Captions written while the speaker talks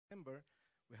November,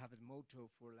 we have a motto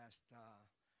for last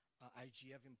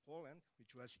IGF in Poland,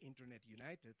 which was Internet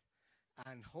United.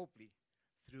 And hopefully,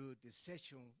 through this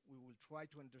session, we will try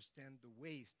to understand the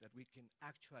ways that we can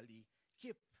actually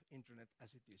keep Internet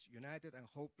as it is, united, and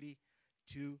hopefully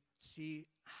to see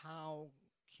how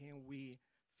can we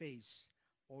face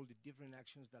all the different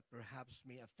actions that perhaps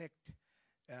may affect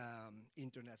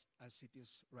Internet as it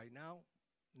is right now,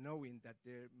 knowing that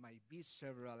there might be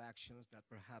several actions that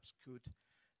perhaps could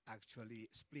actually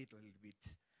split a little bit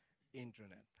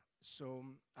Internet. So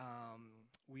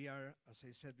we are, as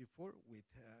I said before, with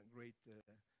great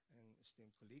and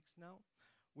esteemed colleagues now.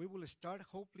 We will start,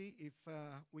 hopefully, if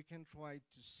we can try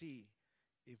to see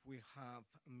if we have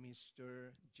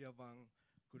Mr. Jovan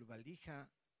Kurbalija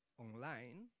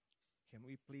online. Can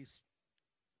we please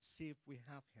see if we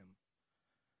have him?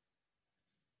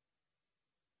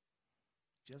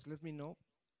 Just let me know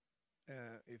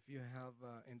if you have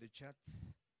in the chat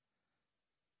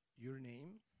your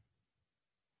name.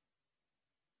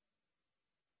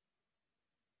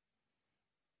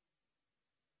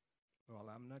 Well,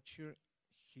 I'm not sure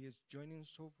he is joining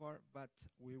so far, but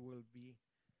we will be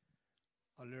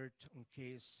alert in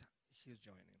case he's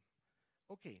joining.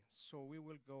 Okay, so we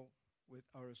will go with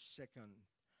our second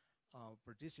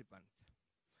participant,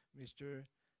 Mr.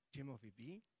 Timothy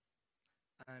B.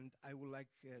 And I would like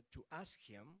to ask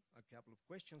him a couple of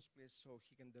questions, please, so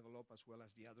he can develop as well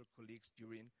as the other colleagues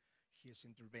during his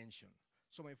intervention.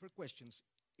 So my first question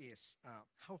is,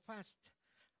 how fast,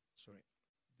 sorry,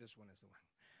 this one is the one,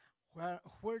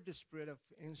 where the spread of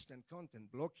instant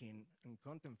content blocking and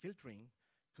content filtering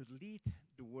could lead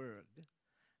the world,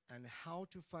 and how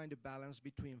to find a balance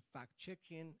between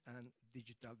fact-checking and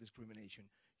digital discrimination.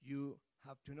 You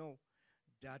have to know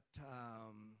that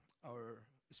our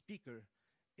speaker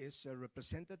is a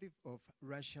representative of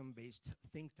Russian-based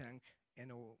think tank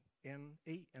NANO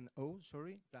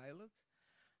Dialogue.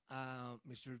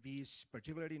 Mr. B is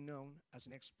particularly known as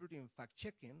an expert in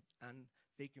fact-checking and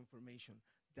fake information.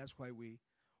 That's why we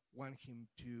want him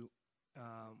to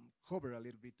cover a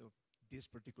little bit of this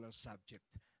particular subject.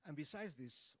 And besides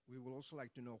this, we would also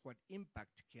like to know what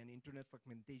impact can internet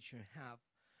fragmentation have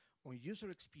on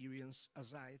user experience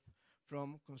aside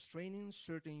from constraining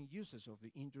certain uses of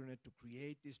the internet to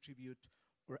create, distribute,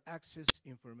 or access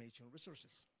information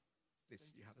resources.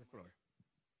 Please, you have the floor.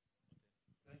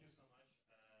 Thank you so much.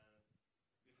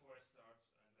 Before I start,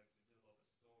 I'd like to develop a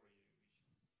story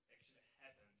which actually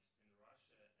happened in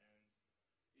Russia and is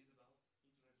about internet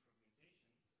fragmentation.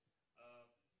 I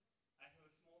have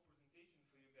a small presentation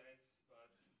for you guys,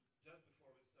 but just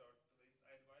before we start, please,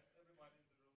 I advise everybody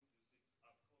in the room to sit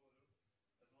up closer,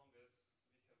 as long as we have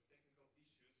technical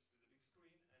issues with a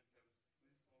big screen and have this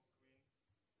small screen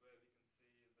where we can see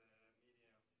the media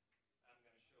I'm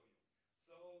going to show you.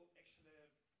 So actually,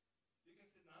 you can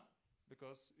sit now,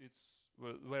 because it's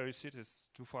where you sit is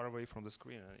too far away from the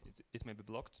screen and it may be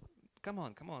blocked. Come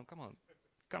on, come on, come on.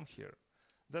 Come here.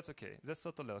 That's okay. That's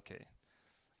totally okay.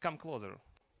 Come closer.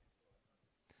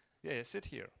 Yeah, sit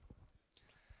here.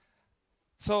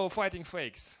 So, fighting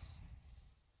fakes.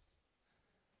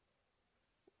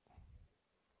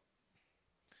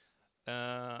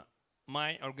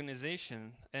 My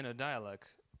organization, NANO Dialogue,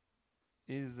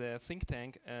 is a think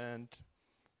tank and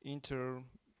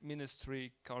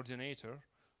inter-ministry coordinator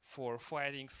for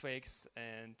fighting fakes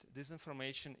and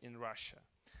disinformation in Russia.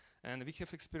 And we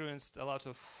have experienced a lot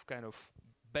of kind of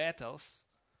battles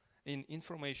in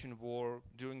information war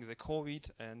during the COVID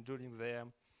and during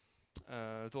the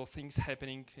those things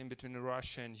happening in between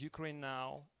Russia and Ukraine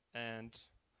now. And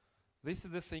this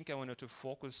is the thing I wanted to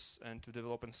focus and to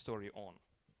develop a story on.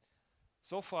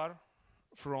 So far,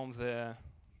 from the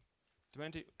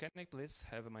 20, can I please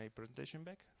have my presentation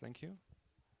back? Thank you.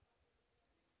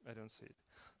 I don't see it.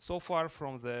 So far,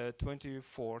 from the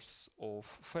 24th of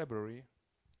February,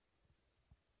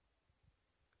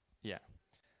 yeah.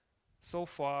 So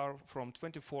far, from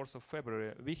 24th of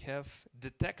February, we have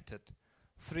detected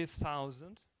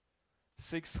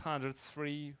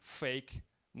 3,603 fake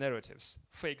narratives,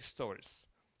 fake stories.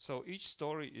 So each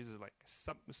story is like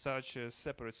such a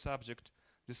separate subject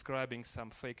describing some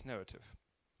fake narrative.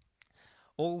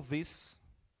 All these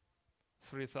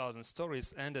 3,000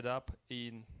 stories ended up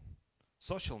in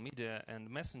social media and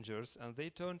messengers, and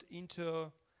they turned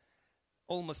into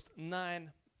almost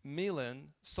 9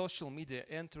 million social media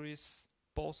entries,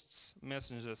 posts,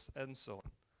 messages, and so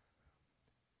on.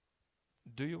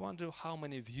 Do you wonder how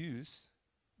many views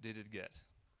did it get?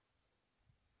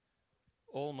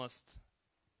 Almost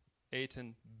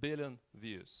 18 billion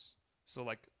views. So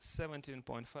like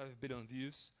 17.5 billion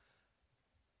views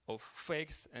of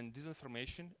fakes and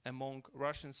disinformation among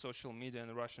Russian social media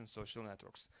and Russian social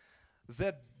networks.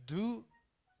 That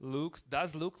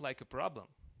does look like a problem,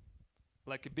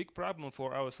 like a big problem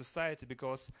for our society,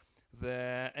 because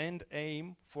the end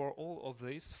aim for all of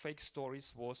these fake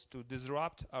stories was to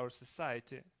disrupt our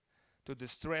society, to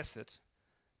distress it,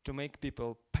 to make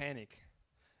people panic.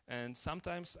 And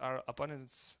sometimes our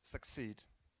opponents succeed,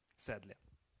 sadly.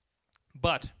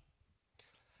 But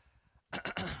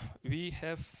we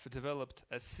have developed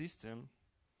a system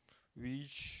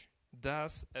which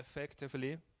does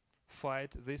effectively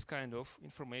fight this kind of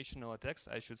informational attacks.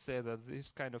 I should say that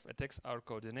these kind of attacks are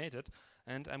coordinated,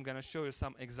 and I'm going to show you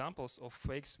some examples of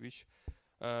fakes which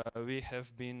we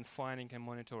have been finding and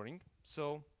monitoring.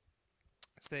 So,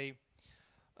 say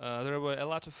there were a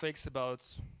lot of fakes about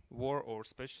war or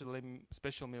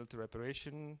special military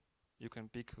operation. You can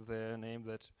pick the name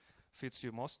that fits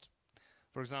you most.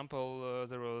 For example,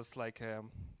 there was like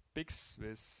pics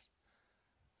with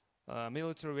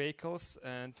military vehicles,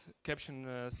 and caption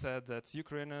said that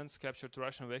Ukrainians captured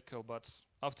Russian vehicle, but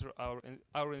after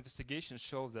our investigation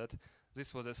showed that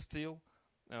this was a still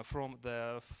from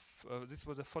the this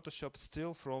was a Photoshop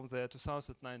still from the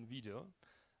 2009 video,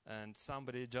 and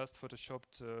somebody just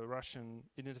photoshopped Russian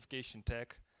identification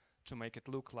tag to make it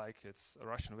look like it's a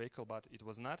Russian vehicle, but it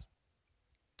was not.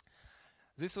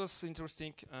 This was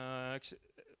interesting.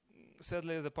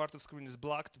 Sadly, the part of screen is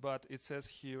blocked, but it says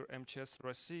here MCS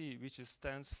России, which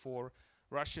stands for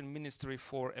Russian Ministry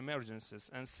for Emergencies.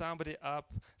 And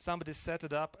somebody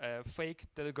set up a fake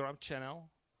Telegram channel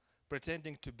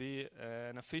pretending to be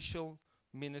an official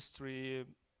ministry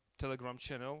Telegram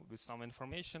channel with some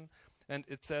information. And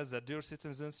it says that, dear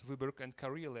citizens, Vyborg and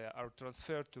Karelia are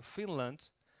transferred to Finland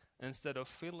instead of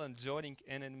Finland joining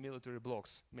any military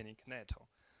blocs, meaning NATO.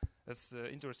 That's an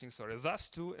interesting story. Thus,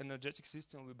 too, energetic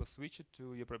system will be switched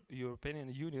to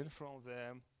European Union from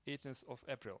the 18th of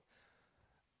April.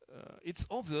 It's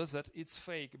obvious that it's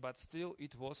fake, but still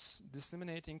it was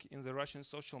disseminating in the Russian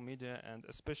social media, and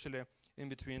especially in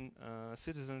between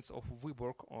citizens of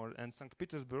Vyborg and St.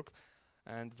 Petersburg.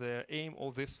 And the aim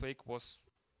of this fake was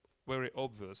very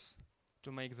obvious: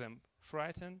 to make them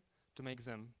frightened, to make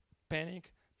them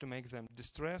panic, to make them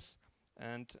distress.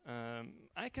 And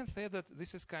I can say that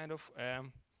this is kind of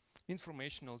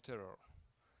informational terror.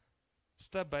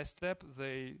 Step by step,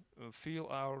 they fill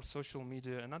our social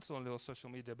media, and not only our social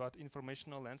media, but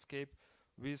informational landscape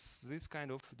with this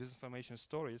kind of disinformation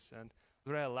stories, and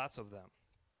there are lots of them.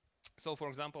 So, for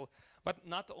example, but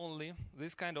not only,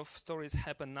 this kind of stories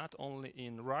happen not only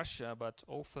in Russia, but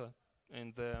also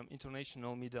in the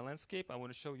international media landscape. I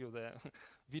want to show you the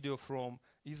video from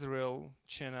Israel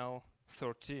channel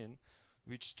 13,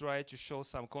 which tried to show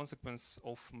some consequence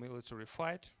of military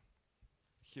fight.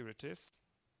 Here it is.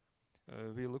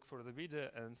 We look for the video,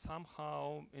 and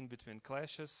somehow in between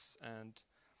clashes and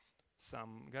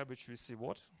some garbage we see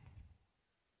what?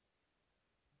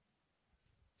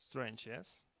 Strange,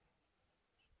 yes?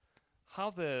 How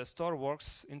the Star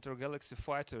Wars intergalaxy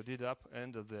fighter did up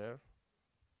ended there.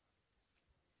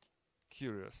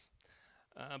 Curious.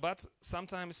 But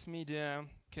sometimes media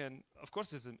can, of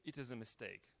course it is a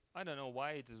mistake. I don't know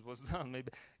why it was done,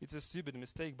 maybe it's a stupid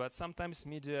mistake, but sometimes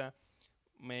media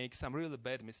make some really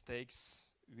bad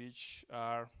mistakes which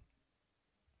are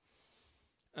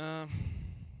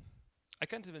I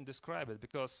can't even describe it,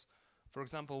 because, for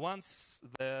example, once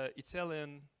the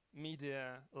Italian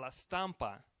media La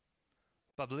Stampa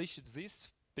published this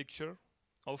picture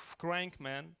of crying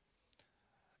man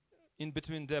in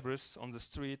between debris on the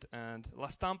street, and La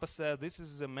Stampa said this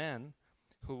is a man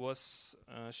who was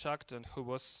shocked and who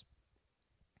was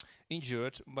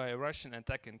injured by a Russian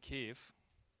attack in Kiev.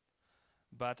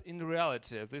 But in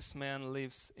reality, this man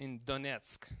lives in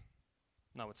Donetsk.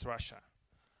 Now it's Russia.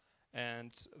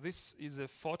 And this is a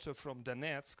photo from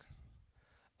Donetsk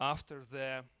after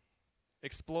the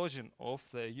explosion of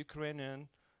the Ukrainian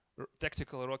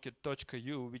tactical rocket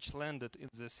 .U, which landed in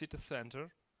the city center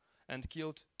and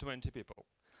killed 20 people.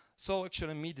 So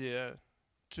actually media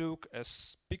took a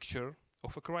picture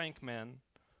of a crying man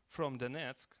from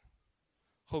Donetsk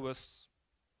who was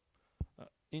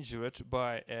injured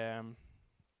by a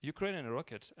Ukrainian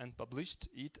rocket and published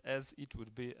it as it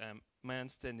would be a man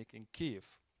standing in Kiev.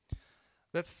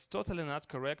 That's totally not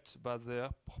correct, but the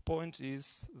point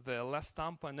is the La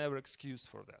Stampa never excused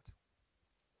for that.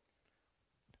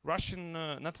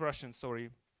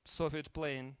 Soviet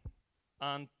plane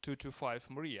An-225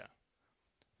 Maria,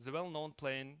 the well-known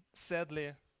plane,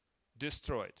 sadly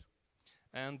destroyed.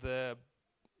 And the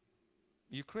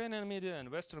Ukrainian media and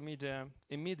Western media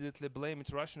immediately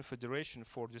blamed Russian Federation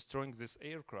for destroying this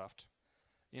aircraft.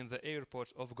 in the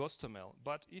airport of Gostomel.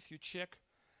 But if you check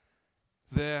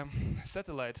the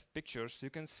satellite pictures, you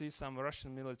can see some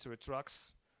Russian military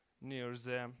trucks near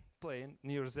the plane,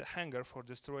 near the hangar for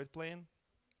destroyed plane.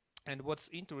 And what's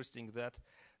interesting that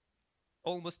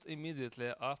almost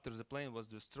immediately after the plane was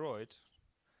destroyed,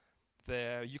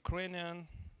 the Ukrainian,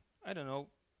 I don't know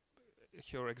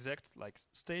her exact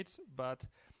states, but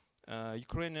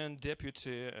Ukrainian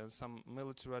deputy and some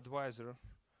military advisor,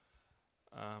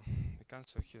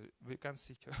 we can't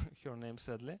see her name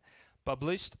sadly,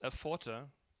 published a photo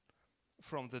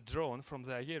from the drone, from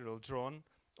the aerial drone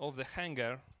of the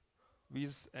hangar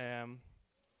with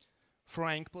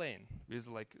frying plane, with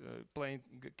plane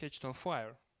catched on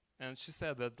fire. And she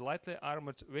said that lightly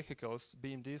armored vehicles,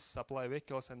 BMDs, supply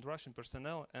vehicles, and Russian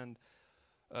personnel and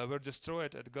were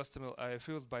destroyed at Gostomel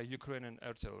airfield by Ukrainian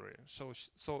artillery.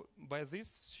 So by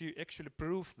this, she actually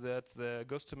proved that the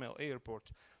Gostomel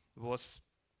airport was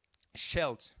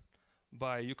shelled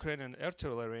by Ukrainian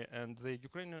artillery, and the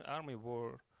Ukrainian army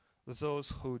were those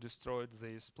who destroyed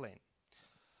this plane.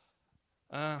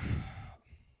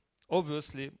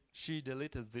 Obviously, she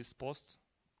deleted this post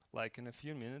in a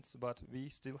few minutes, but we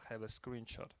still have a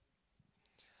screenshot.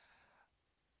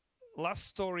 Last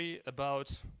story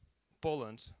about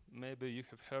Poland, maybe you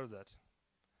have heard that.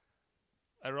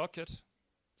 A rocket,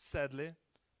 sadly,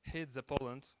 hit the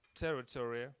Poland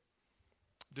territory,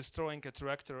 destroying a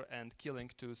tractor and killing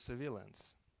 2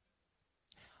 civilians.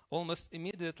 Almost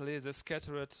immediately, the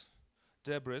scattered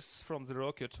debris from the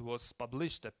rocket was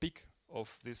published. A pic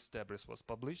of this debris was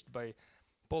published by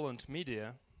Poland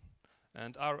media,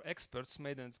 and our experts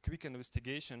made a quick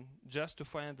investigation just to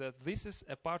find that this is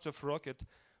a part of rocket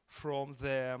from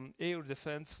the air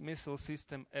defense missile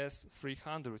system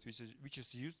S-300, which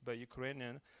is used by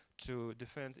Ukraine to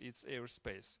defend its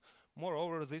airspace.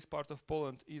 Moreover, this part of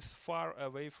Poland is far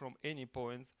away from any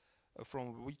point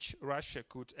from which Russia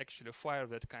could actually fire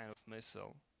that kind of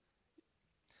missile.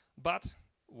 But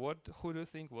who do you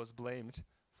think was blamed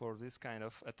for this kind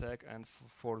of attack and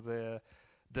for the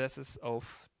deaths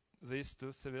of these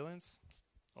 2 civilians?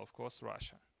 Of course,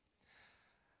 Russia.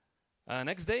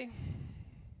 Next day,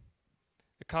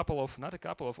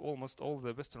 almost all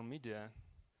the Western media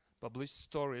published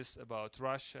stories about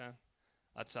Russia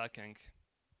attacking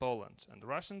Poland. And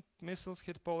Russian missiles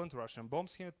hit Poland, Russian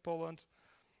bombs hit Poland.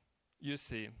 You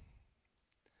see,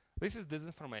 this is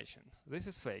disinformation, this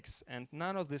is fakes, and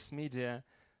none of this media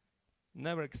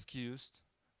never excused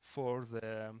for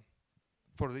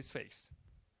these fakes,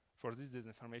 for this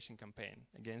disinformation campaign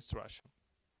against Russia.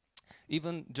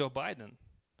 Even Joe Biden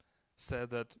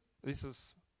said that this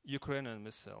is Ukrainian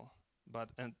missile, but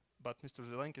Mr.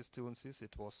 Zelensky still insists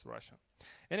it was Russia.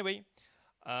 Anyway,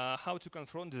 how to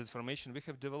confront disinformation? We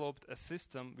have developed a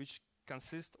system which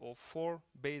consists of 4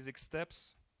 basic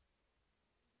steps.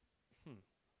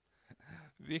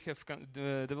 We have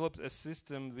developed a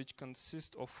system which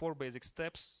consists of 4 basic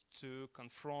steps to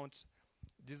confront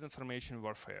disinformation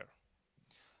warfare.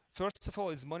 First of all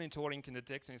is monitoring and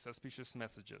detecting suspicious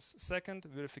messages. Second,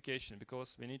 verification,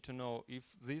 because we need to know if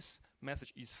this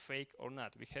message is fake or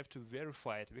not. We have to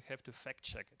verify it, we have to fact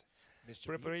check it. Mr.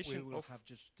 Preparation we will have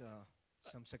just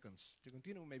some seconds to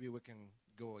continue. Maybe we can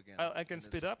go again. I can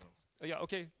speed up? Yeah,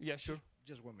 okay, yeah, sure.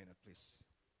 Just 1 minute, please.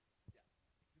 Yeah.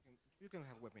 You can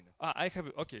have 1 minute. I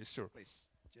have, okay, sure. Please,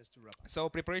 just to wrap up. So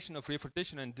preparation of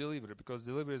refutation and delivery, because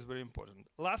delivery is very important.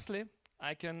 Lastly,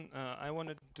 I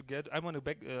want to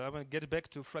get back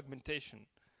to fragmentation,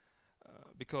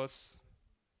 because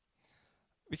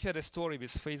we had a story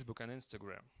with Facebook and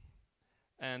Instagram.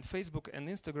 And Facebook and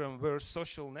Instagram were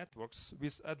social networks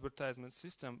with advertisement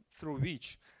system through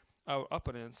which our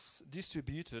opponents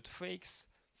distributed fakes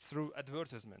through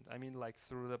advertisement. I mean,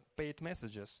 through the paid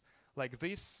messages, like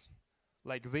this,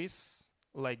 like this,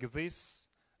 like this,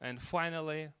 and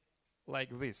finally,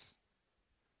 like this.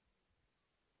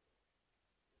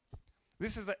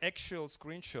 This is the actual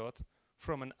screenshot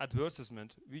from an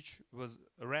advertisement which was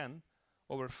ran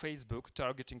over Facebook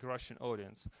targeting Russian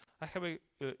audience. I have a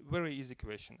very easy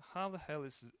question. How the hell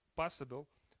is it possible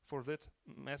for that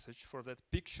message, for that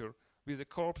picture with a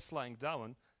corpse lying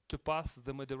down to pass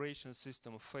the moderation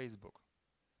system of Facebook?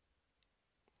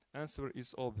 Answer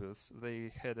is obvious.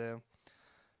 They had a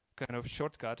kind of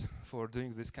shortcut for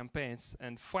doing these campaigns,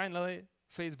 and finally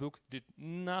Facebook did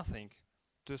nothing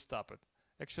to stop it.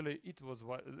 Actually,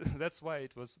 that's why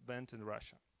it was banned in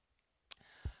Russia.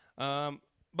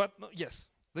 But no, yes,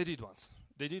 they did once.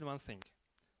 They did one thing.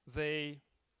 They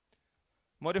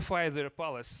modified their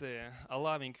policy,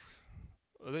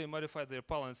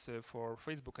 for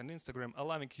Facebook and Instagram,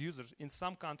 allowing users in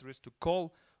some countries to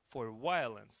call for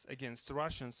violence against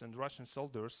Russians and Russian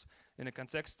soldiers in the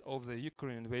context of the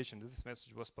Ukraine invasion. This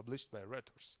message was published by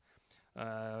Reuters,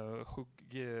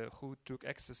 who took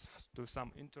access to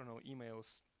some internal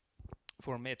emails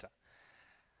for Meta.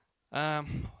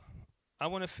 I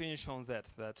want to finish on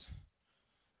that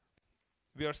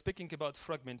we are speaking about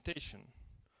fragmentation,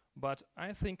 but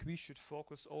I think we should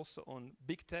focus also on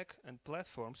big tech and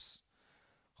platforms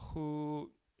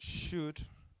who should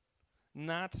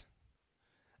not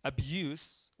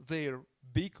abuse their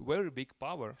very big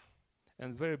power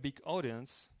and very big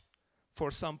audience for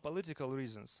some political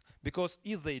reasons. Because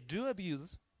if they do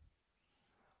abuse,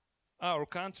 our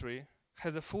country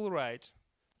has a full right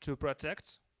to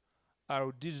protect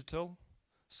our digital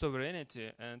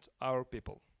sovereignty and our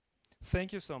people.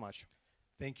 Thank you so much.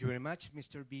 Thank you very much,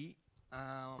 Mr. B.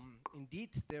 Indeed,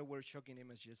 there were shocking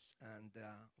images, and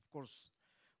of course,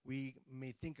 we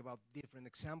may think about different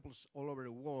examples all over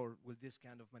the world with this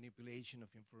kind of manipulation of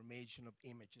information, of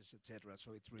images, etc.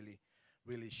 So it's really,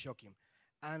 really shocking.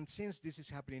 And since this is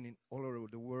happening all over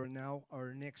the world now,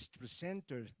 our next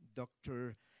presenter,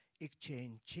 Dr.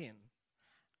 Ik-Chen Chin,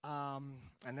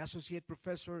 an associate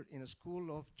professor in the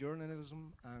School of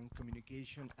Journalism and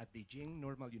Communication at Beijing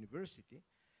Normal University.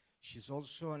 She's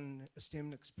also an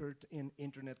esteemed expert in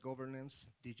internet governance,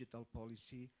 digital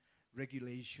policy,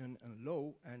 regulation and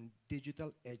law, and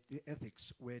digital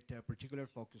ethics, with a particular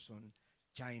focus on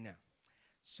China.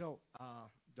 So,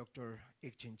 Dr.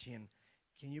 Ik-Chen Chin,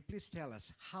 can you please tell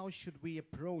us, how should we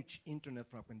approach internet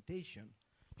fragmentation?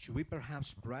 Should we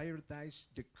perhaps prioritize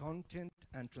the content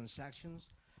and transactions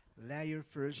layer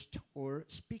first, or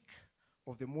speak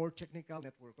of the more technical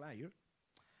network layer?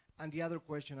 And the other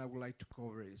question I would like to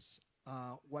cover is,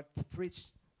 what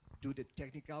threats do the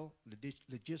technical,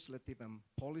 legislative, and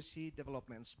policy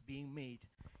developments being made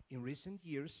in recent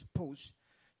years pose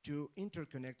to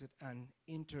interconnected and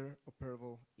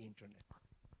interoperable internet?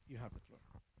 You have the floor.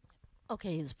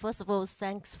 Okay, first of all,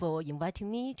 thanks for inviting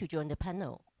me to join the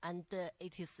panel. And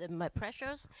it is my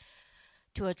pleasure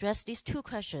to address these two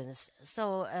questions.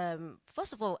 So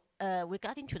first of all,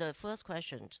 regarding to the first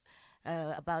question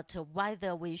about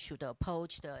whether we should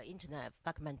approach the internet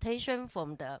fragmentation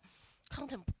from the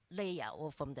content layer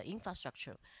or from the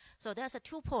infrastructure. So there's a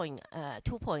 2 points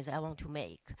I want to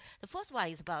make. The first one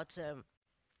is about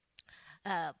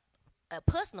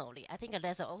personally, I think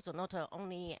there's also not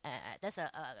only, there's a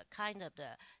kind of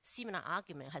the similar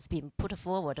argument has been put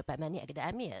forward by many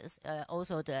academics,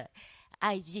 also the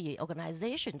IG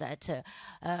organization, that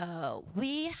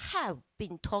we have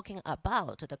been talking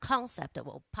about the concept of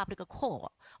a public core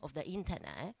of the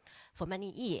internet for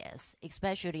many years,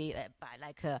 especially by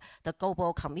like the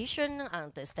Global Commission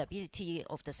on the Stability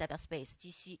of the Cyberspace,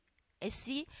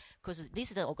 GCSC, because this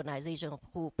is the organization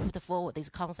who put forward this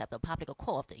concept of public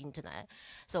core of the internet.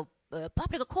 So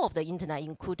public core of the internet,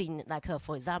 including like,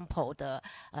 for example, the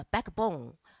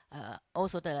backbone,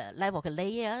 also the network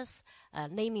layers,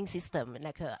 naming system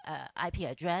like IP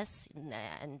address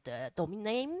and domain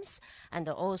names, and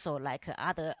also like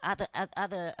other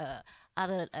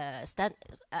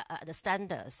the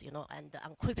standards, you know, and the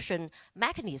encryption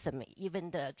mechanism,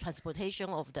 even the transportation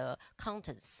of the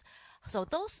contents. So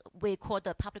those we call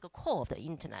the public core of the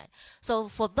internet. So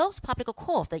for those public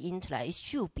core of the internet, it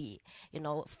should be, you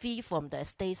know, free from the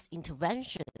state's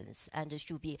interventions, and it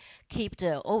should be kept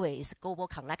always global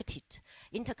connected,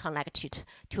 interconnected,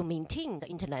 to maintain the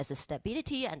internet's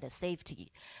stability and the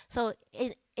safety. So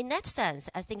in that sense,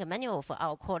 I think many of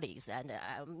our colleagues and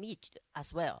me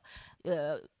as well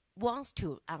wants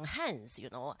to enhance, you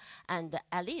know, and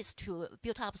at least to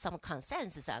build up some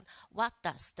consensus on what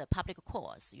does the public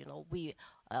cores, you know, we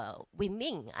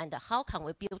mean, and how can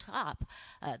we build up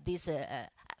this.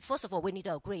 First of all, we need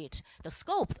to agree the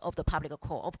scope of the public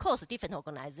core. Of course, different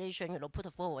organizations, you know,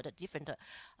 put forward a different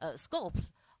scope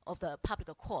of the public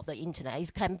core of the internet.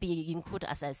 It can be include,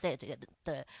 as I said,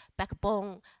 the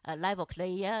backbone, network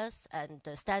layers, and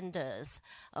the standards,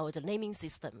 or the naming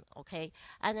system, okay?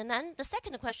 And then the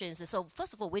second question is, so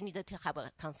first of all, we need to have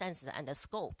a consensus and the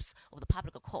scopes of the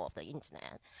public core of the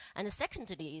internet. And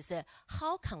secondly is,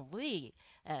 how can we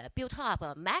build up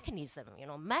a mechanism, you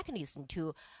know,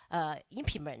 to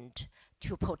implement,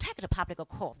 to protect the public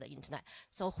core of the internet.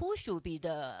 So who should be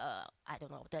the, I don't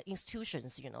know, the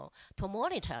institutions, you know, to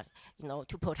monitor, you know,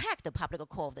 to protect the public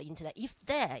core of the internet if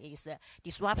there is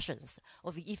disruptions,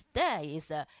 or if there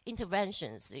is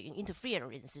interventions,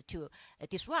 interference to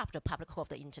disrupt the public core of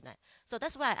the internet. So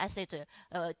that's why I said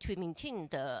to maintain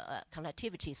the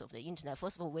connectivities of the internet,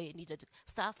 first of all, we needed to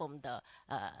start from the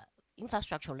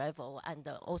infrastructure level, and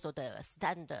also the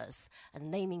standards and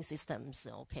naming systems,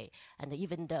 okay, and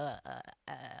even the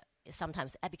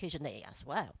sometimes application layer as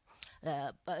well.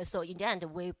 But so in the end,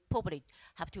 we probably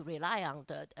have to rely on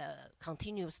the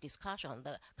continuous discussion on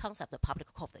the concept of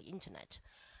public core of the internet.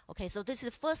 Okay, so this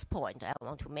is the first point I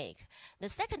want to make. The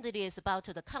second is about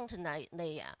the content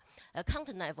layer,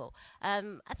 content level. I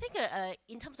think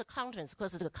in terms of contents,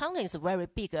 because the content is very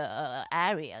big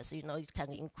areas, you know, it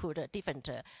can include different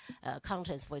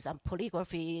contents, for example,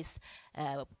 pornographies,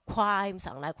 crimes,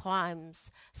 online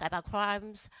crimes, cyber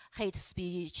crimes, hate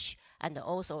speech, and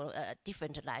also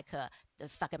different like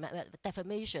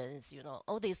defamations, you know,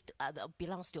 all these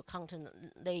belongs to content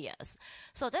layers.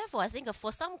 So therefore, I think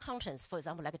for some contents, for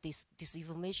example, like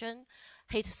disinformation,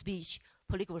 hate speech,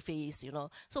 pornographies, you know,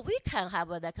 so we can have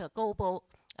like a global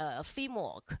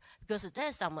framework, because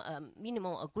there's some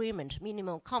minimum agreement,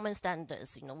 minimum common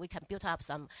standards. You know, we can build up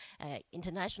some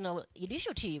international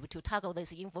initiative to tackle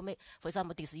this information. For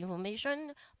example,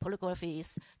 disinformation,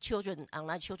 pornographies,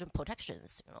 online children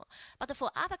protections. You know, but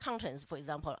for other contents, for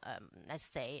example, let's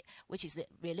say which is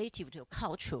relative to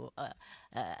cultural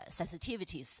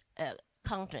sensitivities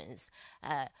contents.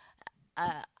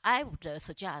 I would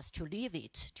suggest to leave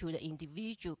it to the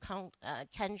individual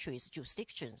countries'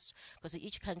 jurisdictions, because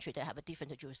each country, they have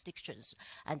different jurisdictions,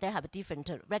 and they have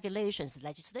different regulations,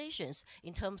 legislations,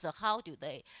 in terms of how do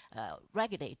they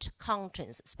regulate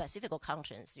contents, specific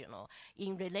contents, you know,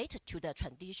 in related to their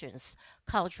traditions,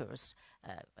 cultures,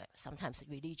 sometimes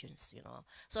religions, you know.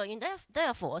 So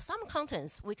therefore, some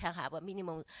contents, we can have a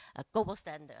minimum global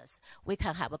standards. We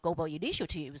can have a global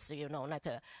initiatives, you know, like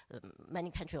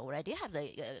many countries already have the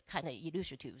kind of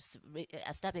initiatives,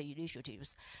 established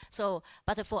initiatives. So,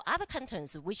 but for other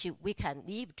contents, which we can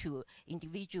leave to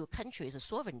individual countries'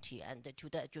 sovereignty and to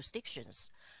the jurisdictions.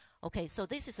 Okay, so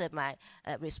this is my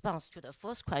response to the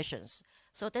first questions.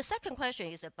 So the second question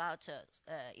is about,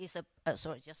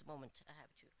 sorry, just a moment, I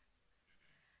have to.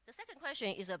 The second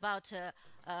question is about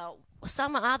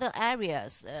some other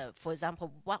areas, for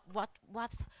example,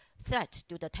 what threat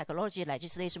do the technology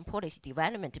legislation policy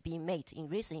development being made in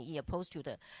recent years pose to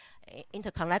the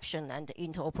interconnection and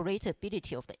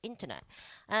interoperability of the internet?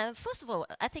 First of all,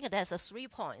 I think there's 3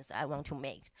 points I want to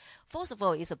make. First of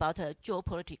all, is about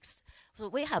geopolitics. So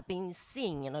we have been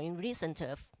seeing, you know, in recent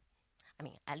I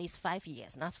mean, at least 5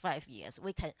 years, last 5 years,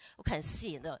 we can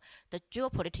see the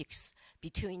geopolitics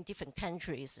between different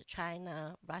countries,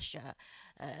 China, Russia,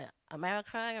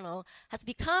 America, you know, has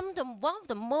become one of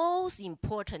the most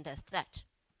important threat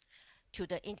to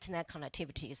the internet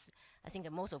connectivities. I think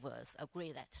most of us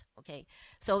agree that, okay?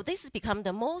 So this has become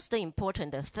the most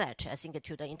important threat, I think,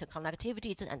 to the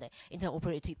interconnectivity and the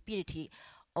interoperability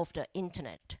of the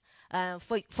internet.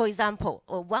 For example,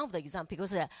 or one of the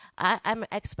examples, because I'm an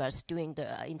expert doing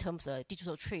in terms of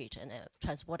digital trade and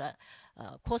transporter,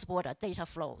 cross-border data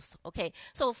flows. Okay,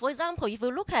 so for example, if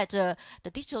you look at the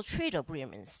digital trade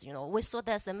agreements, you know, we saw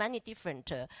there's many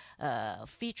different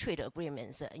free trade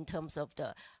agreements in terms of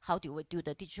how do we do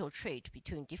the digital trade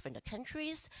between different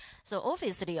countries. So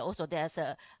obviously, also there's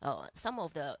some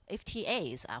of the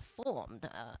FTAs are formed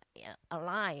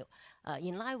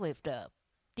in line with the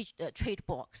trade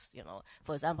box, you know.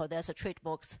 For example, there's a trade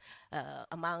box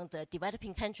among the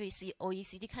developing countries,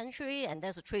 OECD country, and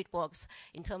there's a trade box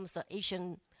in terms of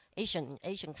Asian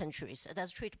countries.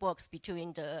 There's a trade box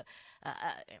between the,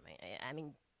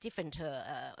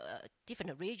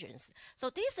 different regions. So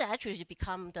these actually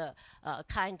become the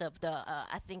kind of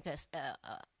I think,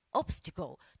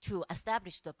 obstacle to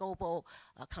establish the global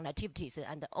connectivities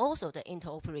and also the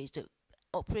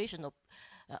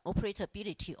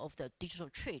operability of the digital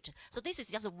trade. So this is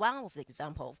just one of the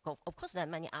examples. Of course, there are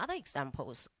many other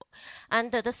examples.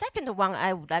 And the second one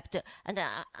I would like to, and the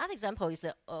other example is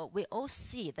we all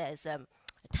see there's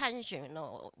tension. You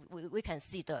know, we can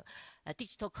see the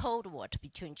digital Cold War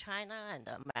between China and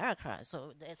America.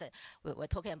 So we're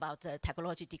talking about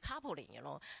technology decoupling, you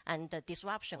know, and the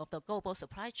disruption of the global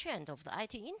supply chain of the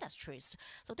IT industries.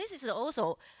 So this is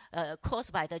also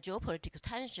caused by the geopolitical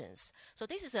tensions. So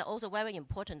this is also very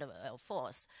important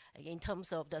force in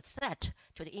terms of the threat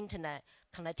to the internet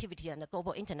connectivity and the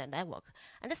global internet network.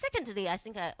 And secondly, I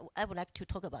think I would like to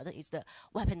talk about is the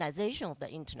weaponization of the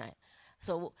internet.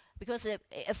 So, because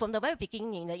from the very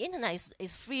beginning, the internet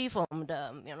is free from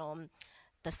the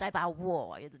cyber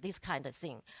war, this kind of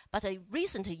thing. But in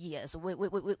recent years,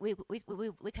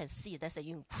 we can see there's an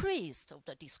increase of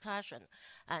the discussion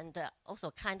and also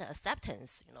kind of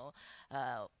acceptance, you know,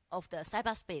 of the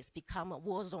cyberspace become a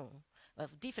war zone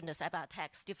of different cyber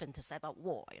attacks, different cyber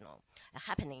war, you know,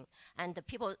 happening, and the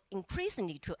people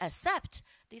increasingly to accept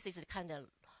this is kind of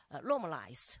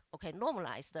normalize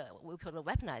the we call the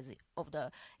weaponize of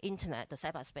the internet, the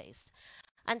cyberspace.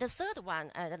 And the third one,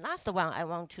 the last one I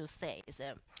want to say is,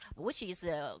 which is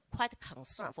quite a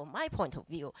concern from my point of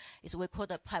view, is we call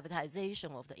the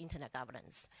privatization of the internet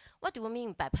governance. What do we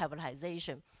mean by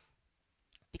privatization?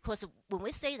 Because when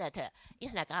we say that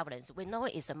internet governance, we know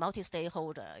it's a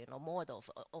multi-stakeholder, model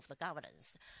of the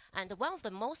governance. And one of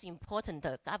the most important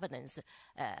governance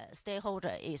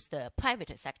stakeholder is the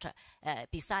private sector.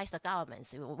 Besides the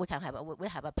governments, we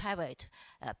have a private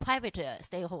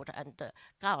stakeholder and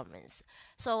governments.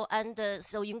 So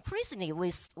increasingly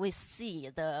we see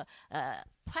the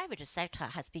private sector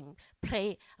has been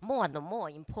play more and more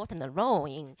important role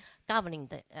in governing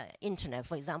the internet.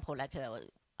 For example, like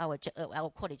our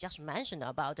colleague just mentioned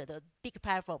about the big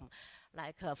platform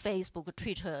like Facebook,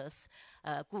 Twitter's,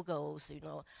 Google's,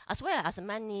 as well as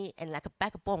many and like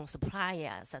backbone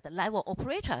suppliers, the level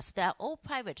operators. They are all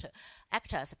private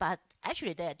actors, but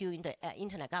actually they are doing the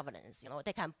internet governance.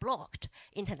 They can block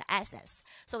internet access.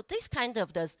 So this kind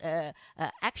of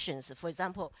actions, for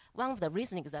example, one of the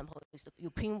recent examples is the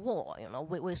Ukraine war.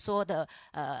 We saw the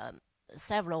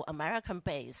several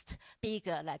American-based big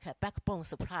backbone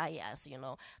suppliers,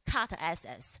 cut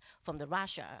access from the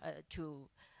Russia to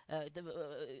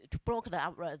block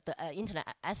the internet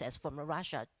access from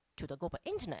Russia to the global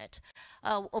internet.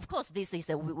 Of course, this is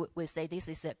we say this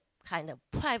is a kind of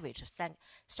private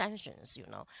sanctions,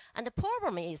 And the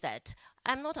problem is that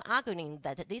I'm not arguing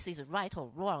that this is right or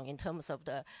wrong in terms of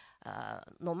the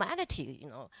normality,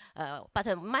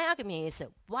 but my argument is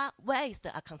where is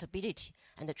the accountability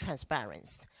and the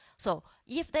transparency? So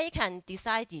if they can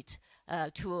decide it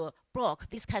to block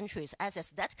this country's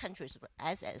access, that country's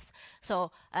access,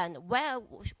 so and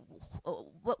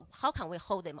how can we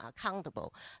hold them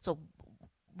accountable? So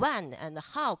when and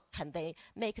how can they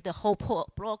make the whole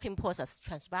blocking process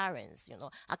transparent,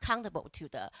 accountable to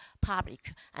the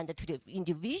public and to the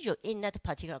individual in that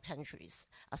particular countries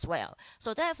as well.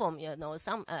 So therefore,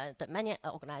 the many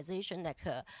organizations like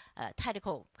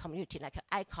technical community like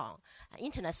ICON,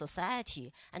 Internet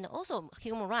Society, and also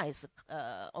human rights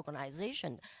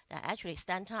organization that actually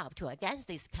stand up to against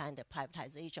this kind of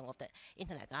privatization of the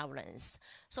internet governance.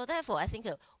 So therefore, I think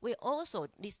we also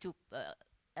need to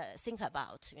think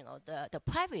about the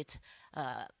private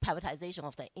privatization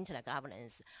of the internet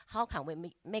governance. How can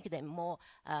we make them more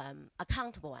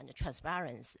accountable and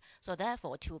transparent? So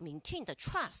therefore, to maintain the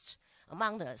trust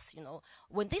among us,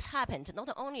 when this happened, not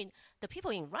only the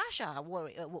people in Russia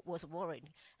was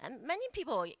worried, and many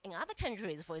people in other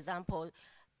countries, for example,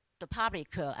 the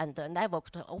public and the network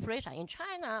operator in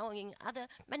China or in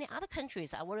many other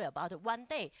countries are worried about one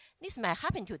day this might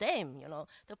happen to them.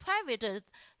 The private, the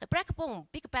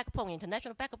big backbone,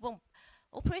 international backbone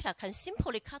operator can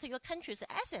simply cut your country's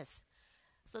access.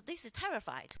 So this is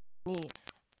terrified. Many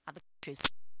other countries,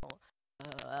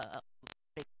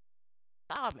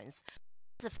 governments,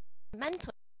 the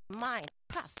mental mind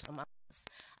trust among us,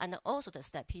 and also the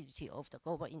stability of the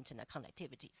global internet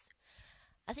connectivities.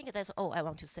 I think that's all I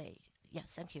want to say.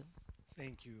 Yes, thank you.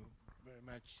 Thank you very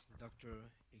much, Dr.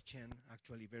 Chen.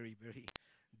 Actually, very, very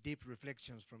deep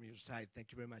reflections from your side.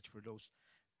 Thank you very much for those.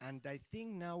 And I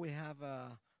think now we have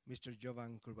Mr.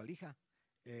 Jovan Kurbalija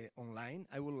online.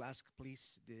 I will ask,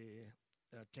 please, the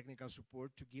technical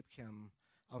support to give him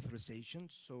authorization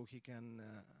so he can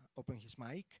open his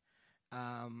mic.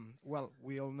 Well,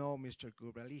 we all know Mr.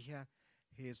 Kurbalija.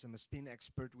 He is a spin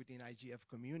expert within IGF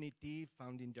community,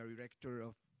 founding director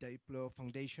of Diplo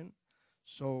Foundation.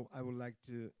 So I would like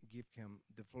to give him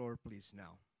the floor, please,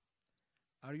 now.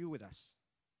 Are you with us?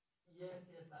 Yes,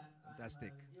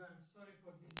 Fantastic. I'm sorry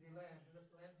for this delay. I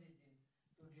just landed to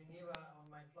Geneva on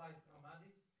my flight from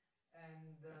Addis,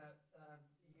 and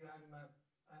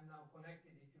I'm now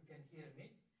connected. If you can hear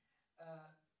me,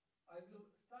 I will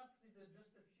start with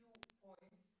just a few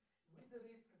points, with the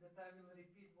risk that I will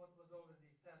repeat what was already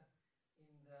said in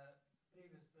the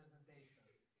previous presentation.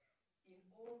 In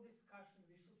all discussion,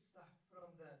 we should start from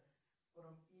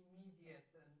immediate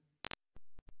and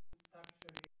touch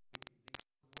reality,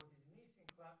 because what is missing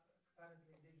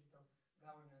currently in digital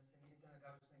governance and internet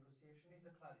governance negotiation is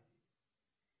the clarity.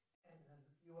 And as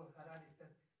Yuval Harari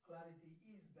said, clarity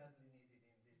is badly needed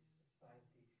in this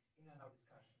society, in our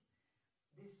discussion.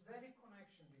 This very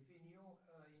connection between you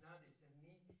in Addis and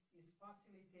me is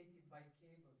facilitated by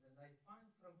cables, and I find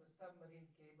from the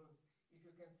submarine cables, if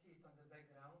you can see it on the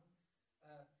background,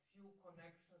 few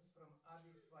connections from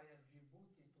Addis via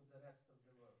Djibouti to the rest of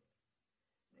the world.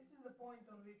 This is the point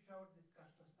on which our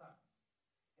discussion starts.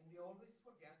 And we always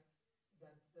forget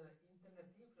that internet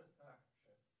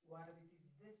infrastructure, while it is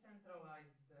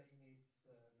decentralized in its notion,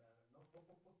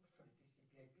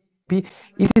 TCP/IP, ISP,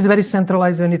 it is very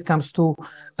centralized when it comes to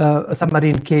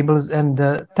submarine cables and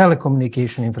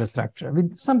telecommunication infrastructure.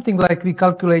 With something like, we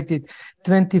calculated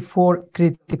 24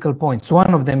 critical points.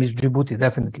 One of them is Djibouti,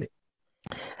 definitely.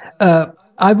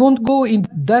 I won't go in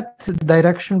that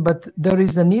direction, but there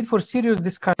is a need for serious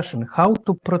discussion how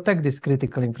to protect this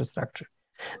critical infrastructure.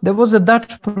 There was a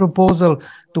Dutch proposal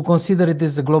to consider it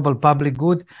as a global public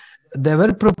good. There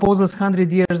were proposals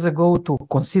 100 years ago to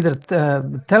consider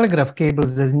telegraph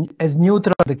cables as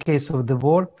neutral in the case of the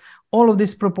war. All of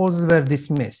these proposals were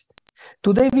dismissed.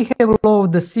 Today we have Law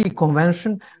of the Sea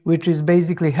Convention, which is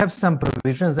basically have some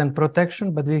provisions and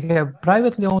protection, but we have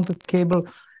privately owned cable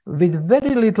with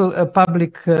very little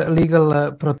public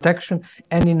legal protection,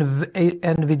 and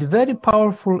with very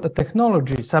powerful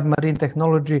technology, submarine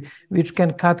technology, which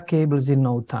can cut cables in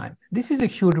no time. This is a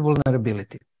huge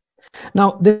vulnerability.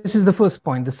 Now, this is the first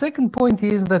point. The second point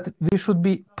is that we should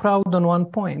be proud on one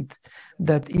point,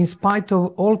 that in spite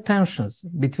of all tensions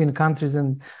between countries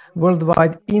and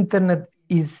worldwide, internet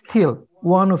is still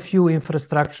one of few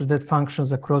infrastructures that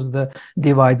functions across the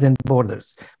divides and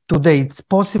borders. Today, it's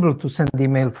possible to send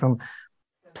email from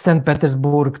St.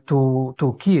 Petersburg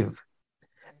to Kiev.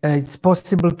 It's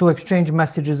possible to exchange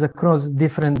messages across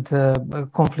different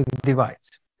conflict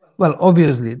divides. Well,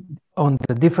 obviously, on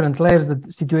the different layers,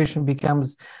 the situation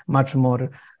becomes much more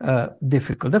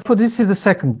difficult. Therefore, this is the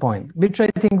second point, which I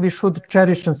think we should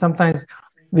cherish, and sometimes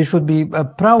we should be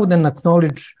proud and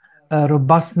acknowledge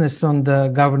robustness on the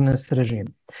governance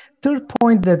regime. Third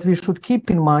point that we should keep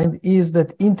in mind is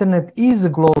that internet is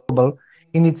global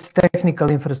in its technical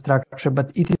infrastructure,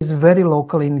 but it is very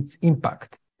local in its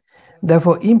impact.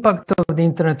 Therefore, impact of the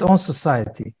internet on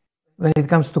society, when it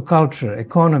comes to culture,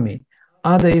 economy,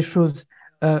 other issues,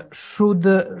 should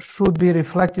be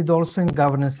reflected also in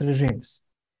governance regimes.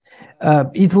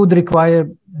 It would require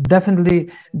definitely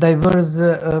diverse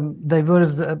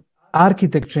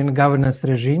architecture in governance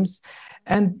regimes,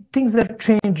 and things are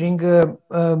changing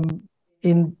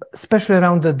especially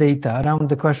around the data, around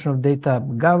the question of data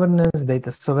governance,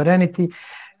 data sovereignty.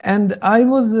 And I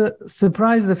was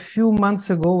surprised a few months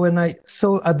ago when I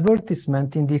saw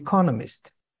advertisement in The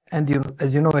Economist. And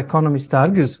as you know, Economist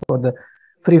argues for the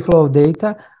free flow of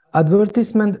data,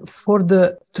 advertisement for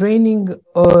the training,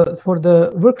 for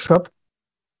the workshop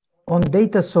on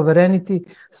data sovereignty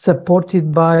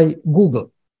supported by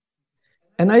Google.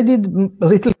 And I did a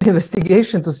little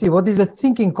investigation to see what is the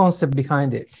thinking concept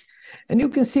behind it. And you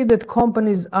can see that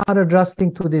companies are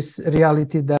adjusting to this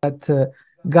reality that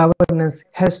governance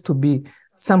has to be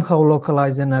somehow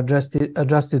localized and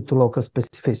adjusted to local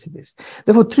specificities.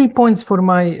 Therefore, 3 points for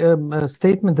my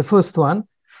statement. The first one,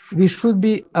 we should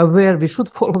be aware, we should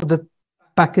follow the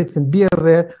packets and be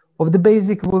aware of the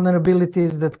basic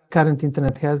vulnerabilities that current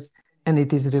internet has, and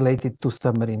it is related to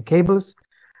submarine cables.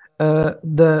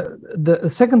 The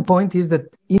second point is that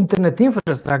internet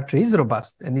infrastructure is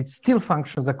robust and it still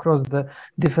functions across the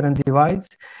different divides.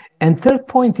 And third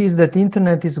point is that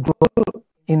internet is global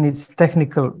in its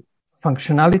technical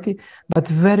functionality, but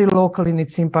very local in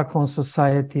its impact on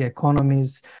society,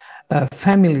 economies,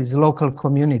 families, local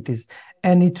communities.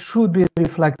 And it should be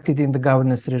reflected in the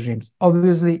governance regimes.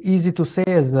 Obviously, easy to say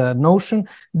as a notion,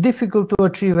 difficult to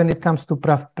achieve when it comes to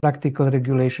practical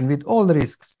regulation, with all the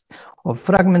risks of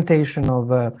fragmentation, of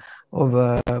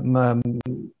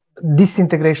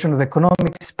disintegration of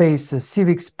economic space,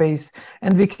 civic space,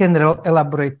 and we can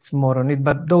elaborate more on it,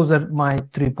 but those are my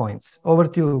 3 points. Over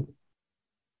to you.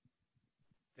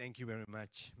 Thank you very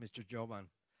much, Mr. Jovan.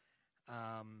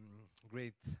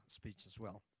 Great speech as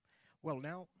well. Well,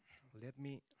 now, let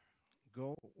me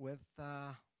go with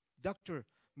Dr.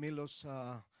 Milos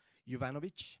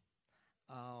Jovanovic.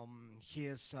 He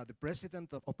is the president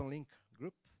of OpenLink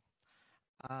Group,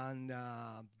 and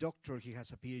doctor, he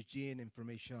has a PhD in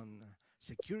information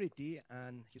security,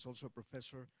 and he's also a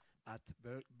professor at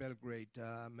Belgrade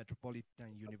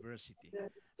Metropolitan University.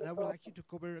 And I would like you to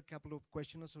cover a couple of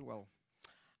questions as well.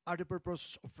 Are the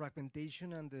purpose of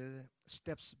fragmentation and the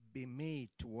steps being made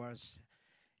towards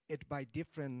it by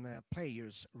different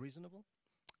players reasonable?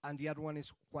 And the other one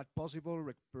is, what possible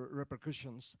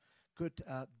repercussions could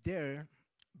there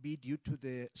be due to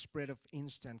the spread of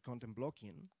instant content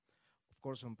blocking, of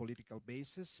course on political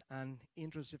basis, and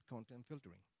intrusive content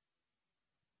filtering?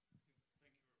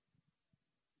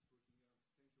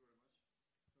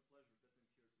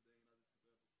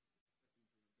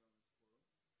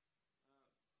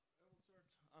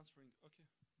 Answering. Okay,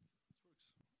 it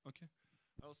works. Okay,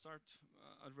 I'll start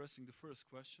addressing the first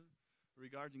question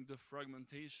regarding the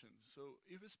fragmentation. So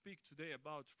if we speak today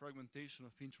about fragmentation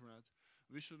of internet,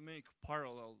 we should make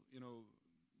parallel,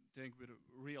 take with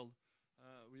real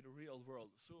with the real world.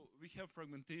 So we have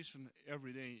fragmentation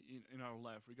every day in our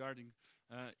life regarding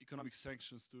economic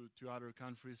sanctions to other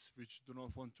countries which do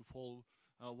not want to follow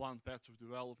one path of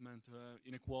development,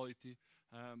 inequality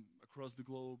across the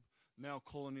globe,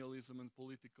 neo-colonialism and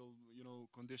political,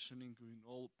 conditioning in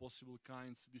all possible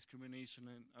kinds, discrimination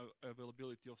and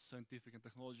availability of scientific and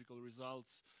technological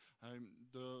results.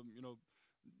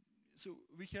 So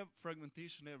we have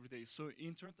fragmentation every day. So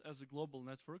internet as a global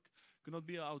network cannot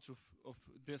be out of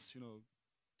this,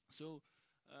 So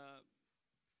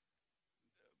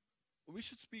we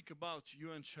should speak about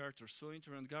UN Charter. So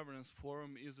Internet Governance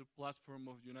Forum is a platform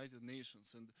of the United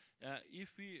Nations. And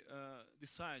if we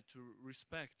decide to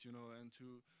respect, and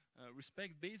to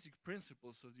respect basic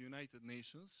principles of the United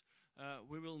Nations,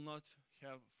 we will not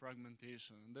have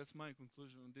fragmentation. And that's my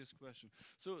conclusion on this question.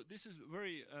 So this is a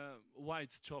very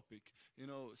wide topic,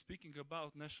 speaking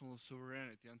about national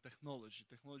sovereignty and technology.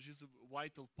 Technology is a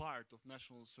vital part of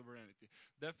national sovereignty.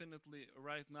 Definitely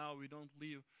right now we don't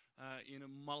live in a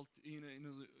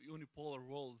unipolar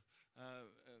world.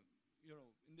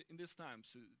 In these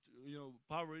times,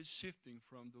 power is shifting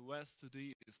from the west to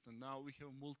the east, and now we have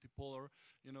multipolar,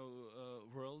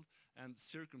 world, and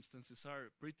circumstances are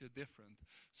pretty different.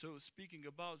 So, speaking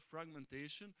about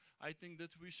fragmentation, I think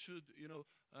that we should,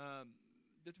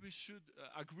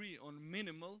 agree on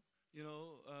minimal,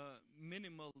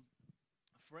 minimal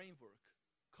framework,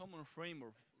 common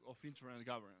framework of internet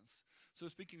governance. So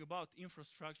speaking about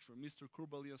infrastructure, Mr.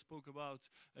 Kurbalia spoke about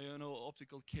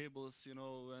optical cables,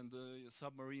 and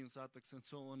submarines attacks and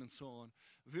so on and so on.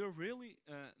 We really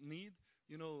need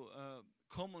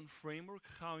common framework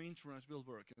how internet will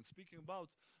work. And speaking about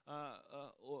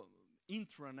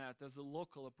intranet as a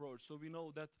local approach. So we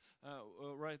know that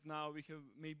right now we have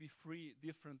maybe 3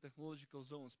 different technological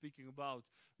zones, speaking about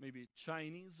maybe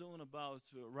Chinese zone, about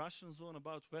Russian zone,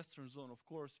 about Western zone. Of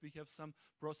course, we have some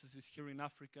processes here in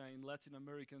Africa, in Latin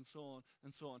America, and so on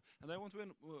and so on. And I want to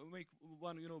make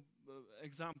one,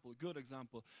 example, good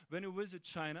example. When you visit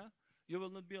China, you will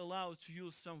not be allowed to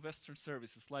use some Western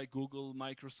services like Google,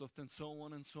 Microsoft, and so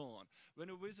on and so on. When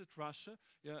you visit Russia,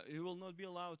 you will not be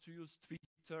allowed to use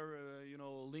Twitter,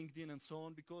 LinkedIn, and so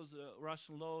on, because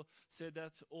Russian law said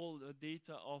that all the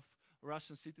data of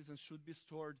Russian citizens should be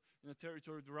stored in the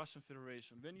territory of the Russian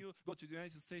Federation. When you go to the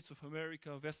United States of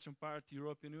America, Western part,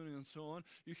 European Union, and so on,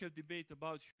 you have debate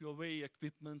about Huawei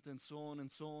equipment and so on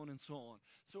and so on and so on.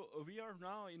 So we are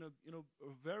now in a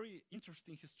very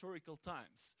interesting historical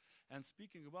times. And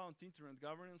speaking about internet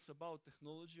governance, about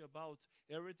technology, about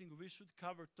everything, we should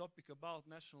cover topic about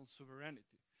national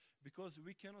sovereignty. Because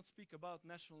we cannot speak about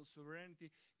national sovereignty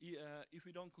if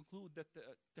we don't conclude that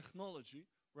technology,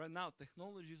 right now,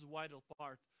 technology is a vital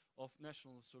part of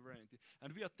national sovereignty.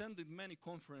 And we attended many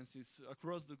conferences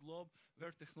across the globe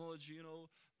where technology,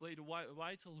 played a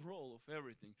vital role of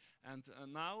everything. And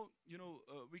now,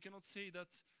 we cannot say that,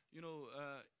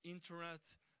 internet,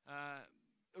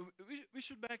 we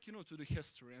should back, to the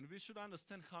history, and we should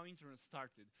understand how internet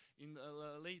started in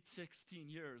the late 16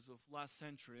 years of last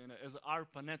century, and as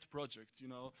ARPANET project,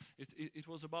 it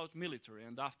was about military,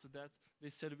 and after that they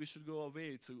said we should go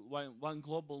away to one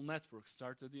global network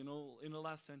started, in the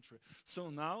last century. So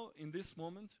now, in this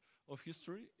moment of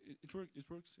history, it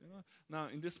works. Now,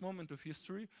 in this moment of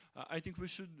history, I think we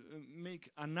should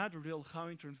make another real how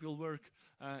internet will work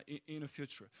in the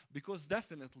future, because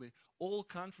definitely all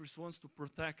countries want to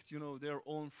protect, their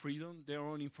own freedom, their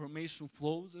own information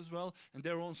flows as well, and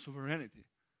their own sovereignty.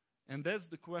 And that's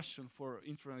the question for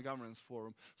Internet Governance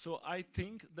Forum. So I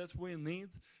think that we need,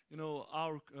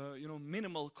 our,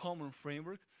 minimal common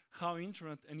framework how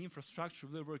internet and infrastructure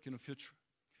will work in the future.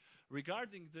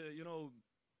 Regarding the,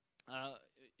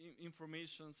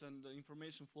 informations and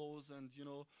information flows, and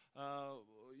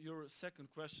your second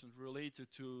question related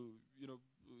to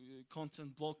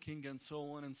content blocking and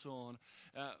so on and so on.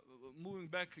 Moving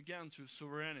back again to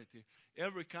sovereignty,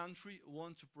 every country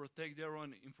wants to protect their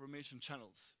own information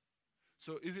channels.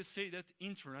 So if you say that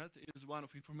internet is one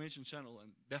of information channel,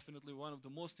 and definitely one of the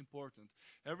most important,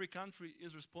 every country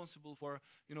is responsible for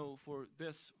for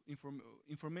this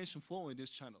information flow in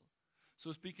this channel.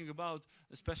 So speaking about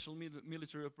special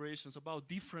military operations, about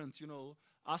different,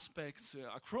 aspects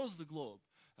across the globe,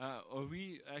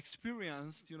 we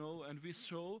experienced, and we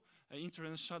saw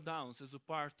internet shutdowns as a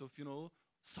part of,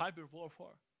 cyber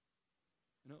warfare.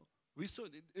 We saw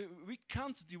we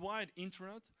can't divide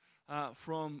internet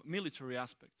from military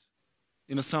aspects.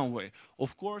 in some way.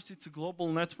 Of course, it's a global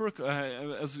network.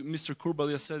 As Mr.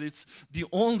 Kurbalia said, it's the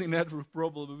only network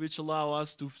probably which allow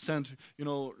us to send,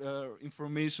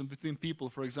 information between people.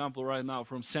 For example, right now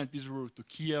from St. Petersburg to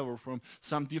Kiev or from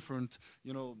some different,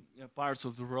 parts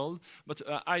of the world. But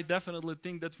I definitely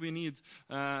think that we need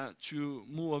to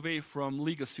move away from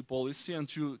legacy policy and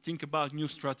to think about new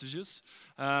strategies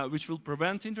which will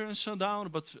prevent internet shutdown,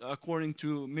 but according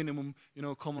to minimum,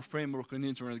 common framework on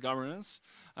internet governance.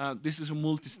 This is a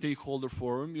multi-stakeholder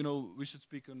forum. We should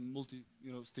speak on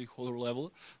stakeholder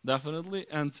level, definitely.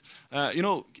 And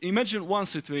imagine one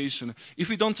situation: if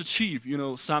we don't achieve,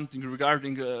 something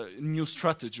regarding a new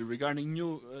strategy, regarding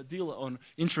new deal on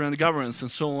internet governance,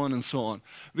 and so on and so on.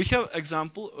 We have a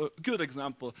good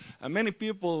example. Many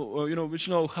people, which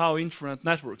know how internet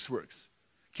networks works.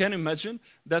 Can you imagine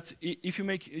that if you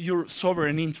make your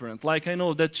sovereign internet, like I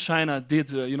know that China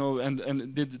did,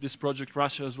 and did this project,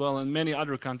 Russia as well, and many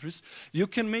other countries, you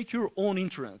can make your own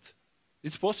internet.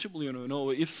 It's possible,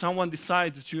 if someone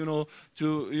decides,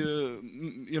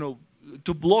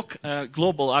 to block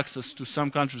global access to some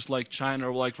countries like China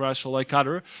or like Russia, like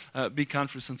other big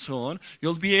countries and so on,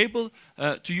 you'll be able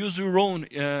to use your own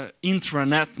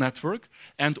intranet network,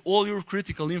 and all your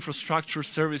critical infrastructure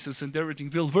services and everything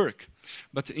will work.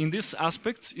 But in this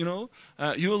aspect, you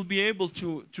will be able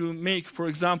to make, for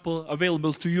example,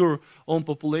 available to your own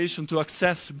population to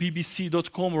access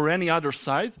bbc.com or any other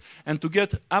site and to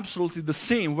get absolutely the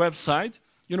same website,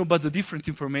 but the different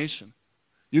information.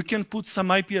 You can put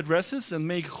some IP addresses and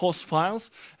make host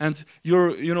files, and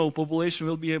your population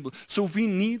will be able. So we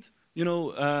need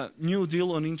a new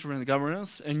deal on internet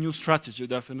governance and new strategy,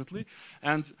 definitely.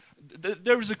 And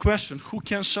there is a question: who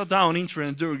can shut down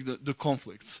internet during the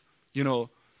conflicts?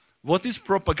 What is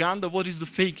propaganda? What is the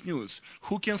fake news?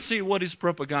 Who can say what is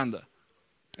propaganda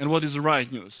and what is the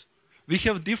right news? We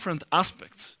have different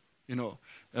aspects.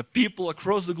 People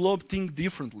across the globe think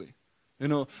differently.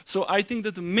 So I think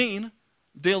that the main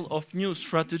deal of new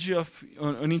strategy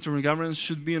on internet governance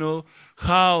should be,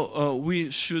 how we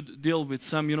should deal with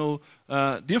some,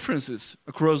 differences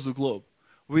across the globe.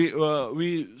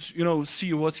 We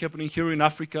see what's happening here in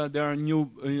Africa. There are new,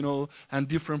 and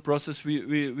different processes.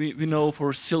 We know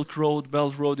for Silk Road,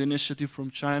 Belt Road initiative from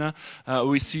China.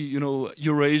 We see,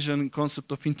 Eurasian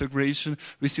concept of integration.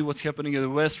 We see what's happening in the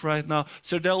West right now.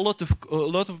 So there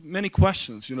are many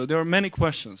questions. There are many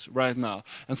questions right now.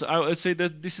 And so I would say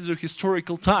that this is a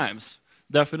historical times,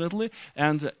 definitely.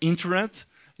 And internet,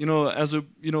 as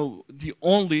the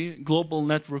only global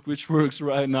network which works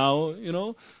right now,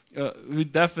 we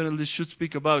definitely should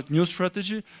speak about new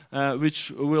strategy,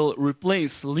 which will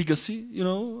replace legacy,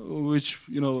 which,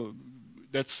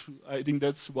 I think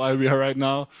that's why we are right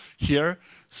now here.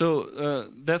 So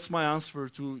that's my answer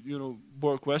to,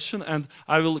 your question. And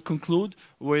I will conclude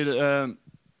with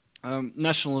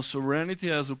national sovereignty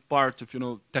as a part of,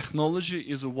 technology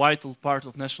is a vital part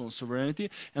of national sovereignty.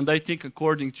 And I think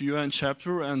according to UN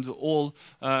chapter and all,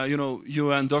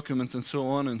 UN documents and so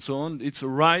on, it's a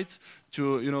right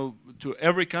to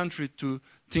every country to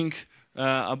think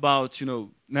about,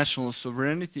 national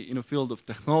sovereignty in the field of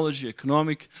technology,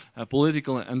 economic,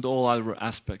 political, and all other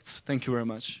aspects. Thank you very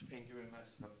much. Thank you very much,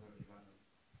 Dr. Ivanov.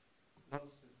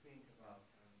 Lots to think about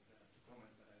and to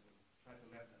comment, but I will try to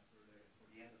leave that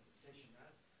for the end of the session.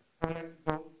 I'd like to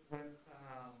go with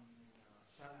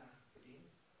Salah-Eddin.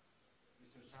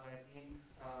 Mr. Salah-Eddin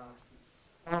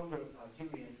is founder of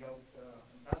Algerian Youth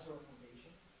Ambassador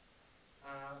Foundation,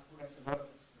 who has a lot of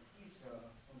expertise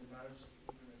on the matters of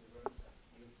internet awareness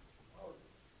and youth technology.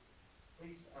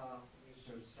 Please,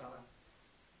 Mr. Salah,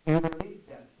 do you believe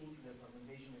that internet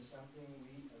recommendation is something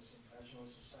we as a international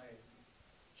society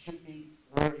should be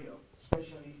wary of,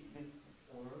 especially if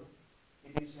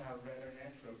it is a rather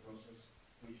natural process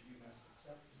which we must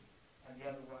accept? And the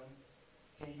other one,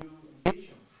 can you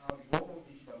envision how the global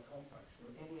digital compact or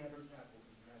any other type of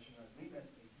international agreement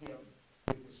may deal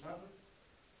with this matter?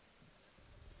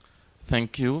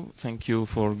 Thank you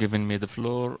for giving me the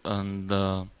floor, and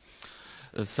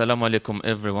assalamu alaikum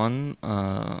everyone.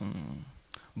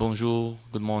 Bonjour,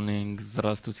 good morning,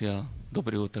 здравствуйте,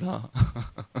 доброе утро.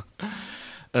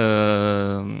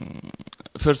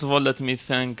 First of all, let me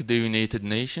thank the United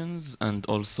Nations and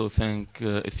also thank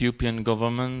Ethiopian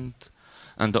government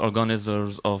and the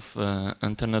organizers of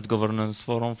Internet Governance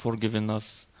Forum for giving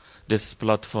us this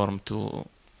platform to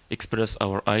express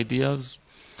our ideas,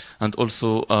 and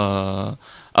also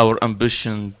our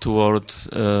ambition towards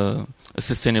a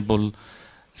sustainable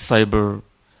cyber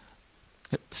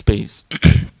space.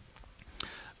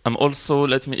 Also,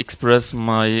 let me express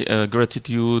my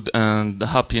gratitude and the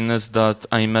happiness that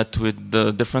I met with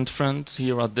the different friends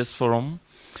here at this forum.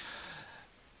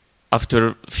 after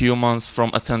a few months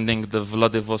from attending the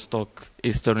Vladivostok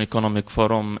Eastern Economic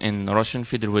Forum in Russian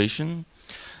Federation.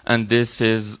 And this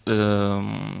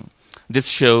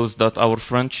shows that our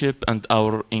friendship and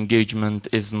our engagement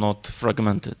is not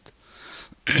fragmented.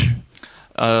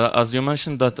 As you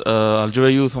mentioned, that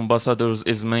Algeria Youth Ambassadors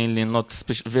is mainly not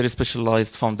very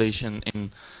specialized foundation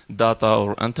in data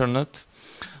or internet,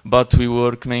 but we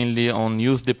work mainly on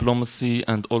youth diplomacy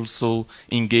and also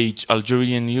engage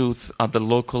Algerian youth at the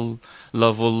local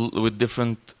level with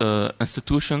different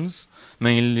institutions,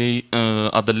 mainly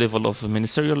at the level of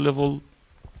ministerial level,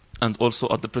 and also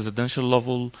at the presidential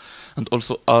level, and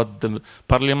also at the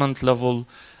parliament level,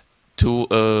 to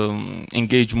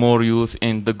engage more youth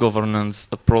in the governance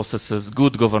processes,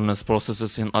 good governance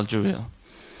processes in Algeria.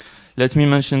 Let me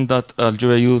mention that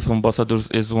Algeria Youth Ambassadors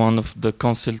is one of the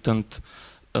consultant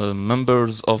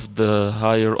members of the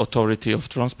Higher Authority of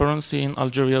Transparency in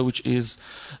Algeria, which is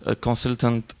a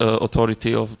consultant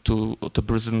authority to the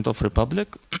President of the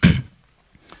Republic.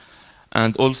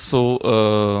 And also,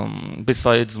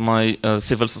 besides my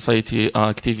civil society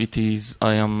activities,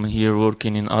 I am here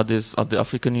working in Addis at the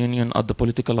African Union at the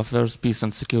Political Affairs, Peace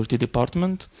and Security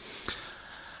Department.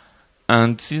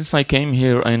 And since I came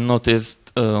here, I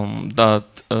noticed that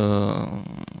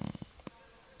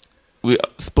we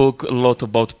spoke a lot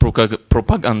about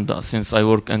propaganda, since I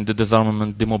work in the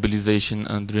Disarmament, Demobilization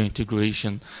and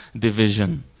Reintegration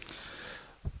Division.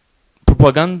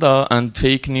 Propaganda and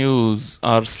fake news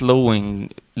are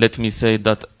slowing, let me say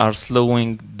that, are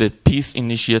slowing the peace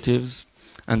initiatives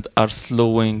and are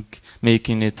slowing,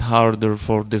 making it harder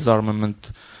for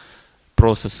disarmament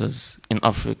processes in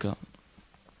Africa.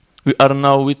 We are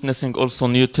now witnessing also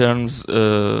new terms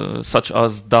such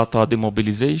as data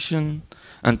demobilization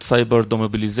and cyber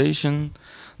demobilization.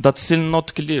 That's still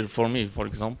not clear for me, for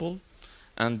example.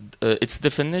 And its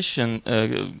definition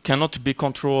cannot be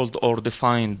controlled or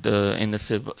defined in the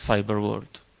cyber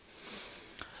world.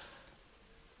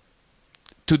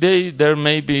 Today, there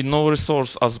may be no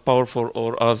resource as powerful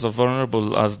or as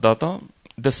vulnerable as data.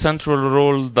 The central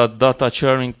role that data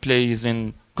sharing plays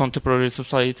in contemporary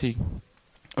society,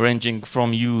 ranging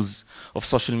from use of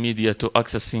social media to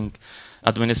accessing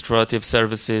administrative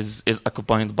services, is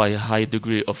accompanied by a high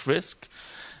degree of risk.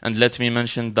 And let me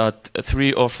mention that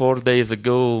 3 or 4 days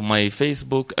ago, my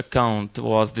Facebook account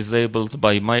was disabled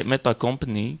by my Meta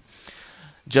company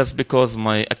just because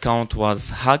my account was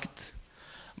hacked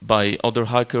by other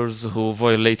hackers who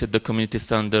violated the community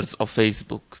standards of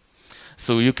Facebook.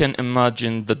 So you can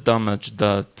imagine the damage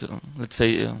that, let's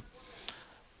say,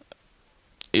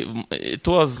 it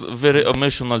was very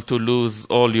emotional to lose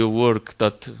all your work,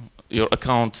 that your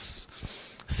accounts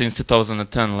since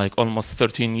 2010, like almost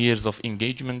 13 years of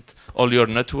engagement, all your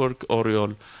network, all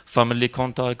your family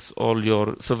contacts, all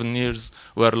your souvenirs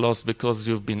were lost because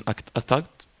you've been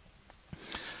attacked.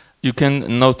 You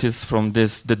can notice from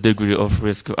this the degree of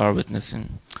risk you are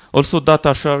witnessing. Also,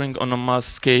 data sharing on a mass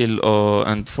scale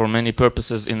and for many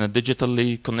purposes in a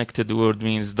digitally connected world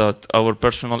means that our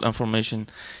personal information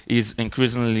is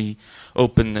increasingly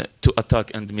open to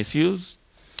attack and misuse.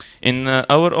 In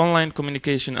our online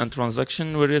communication and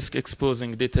transaction, we risk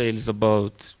exposing details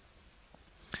about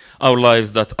our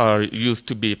lives that are used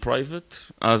to be private.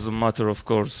 As a matter of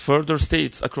course, further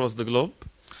states across the globe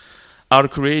are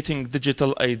creating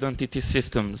digital identity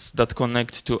systems that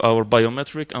connect to our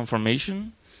biometric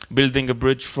information, building a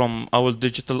bridge from our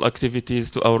digital activities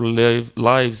to our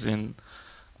lives in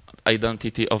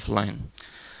identity offline.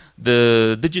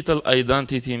 The digital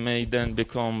identity may then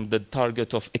become the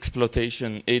target of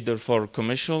exploitation either for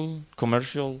commercial,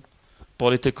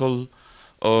 political,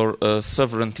 or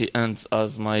sovereignty ends,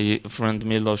 as my friend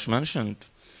Milos mentioned.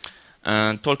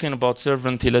 And talking about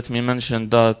sovereignty, let me mention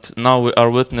that now we are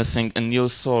witnessing a new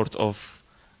sort of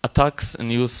attacks, a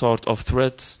new sort of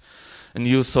threats, a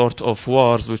new sort of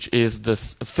wars, which is the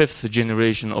 5th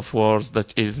generation of wars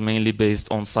that is mainly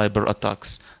based on cyber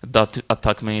attacks that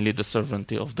attack mainly the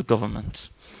sovereignty of the government.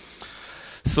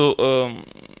 So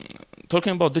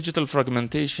talking about digital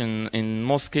fragmentation in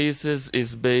most cases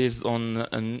is based on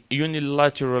a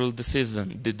unilateral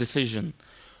decision,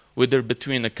 whether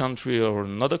between a country or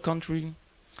another country.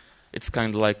 It's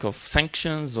kind of like of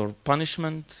sanctions or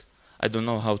punishment. I don't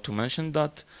know how to mention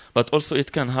that, but also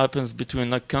it can happen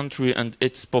between a country and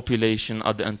its population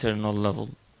at the internal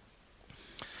level,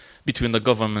 between the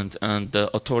government and the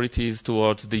authorities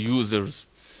towards the users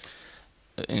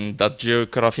in that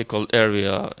geographical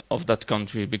area of that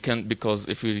country. Because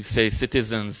if we say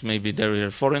citizens, maybe there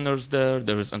are foreigners there,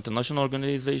 there is international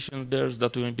organizations there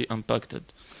that will be impacted.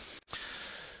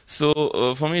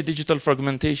 So for me, digital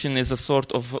fragmentation is a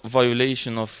sort of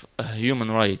violation of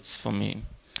human rights for me.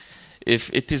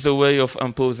 if it is a way of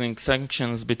imposing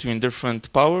sanctions between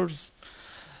different powers,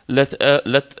 let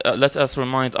us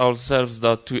remind ourselves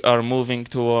that we are moving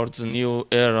towards a new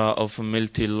era of a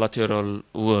multilateral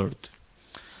world.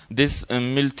 This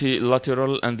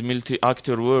multilateral and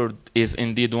multi-actor world is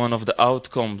indeed one of the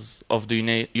outcomes of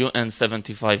the UN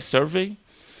 75 survey.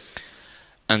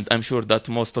 And I'm sure that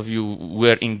most of you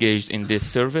were engaged in this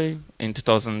survey in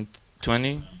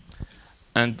 2020.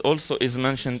 And also is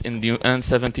mentioned in the UN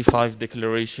 75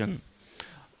 declaration.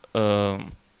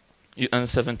 UN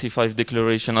 75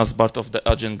 declaration as part of the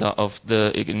agenda of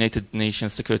the United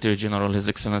Nations Secretary General, His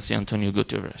Excellency Antonio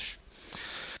Guterres.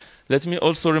 Let me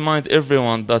also remind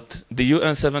everyone that the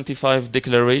UN 75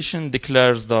 declaration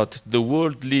declares that the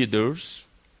world leaders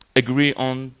agreed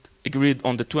on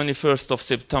the 21st of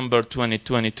September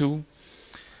 2022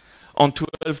 on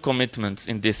 12 commitments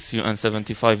in this UN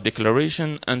 75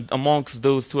 declaration, and amongst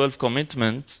those 12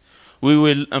 commitments, we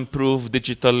will improve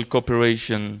digital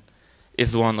cooperation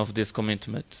is one of these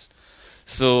commitments.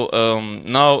 So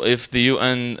now if the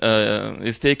UN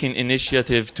is taking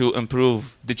initiative to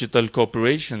improve digital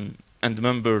cooperation, and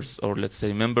members, or let's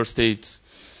say member states,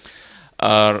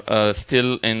 are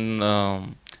still in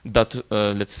that,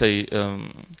 let's say,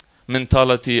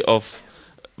 mentality of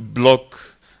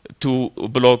two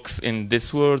blocks in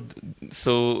this world.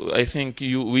 So I think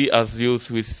we as youth,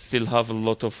 we still have a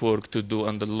lot of work to do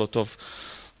and a lot of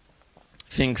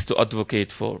things to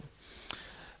advocate for.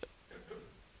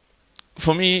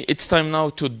 For me, it's time now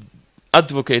to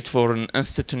advocate for an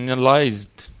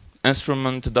institutionalized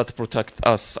instrument that protects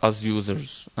us as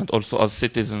users and also as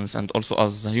citizens and also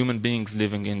as human beings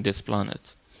living in this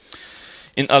planet.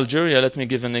 In Algeria, let me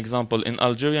give an example. In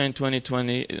Algeria in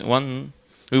 2021,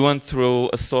 we went through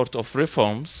a sort of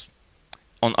reforms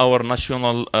on our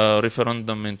national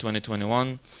referendum in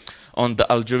 2021 on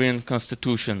the Algerian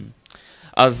constitution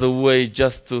as a way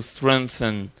just to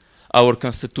strengthen our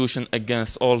constitution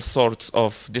against all sorts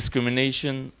of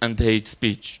discrimination and hate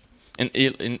speech. In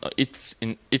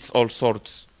its all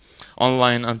sorts,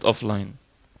 online and offline.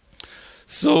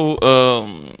 So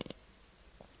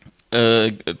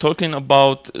talking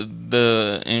about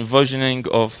the envisioning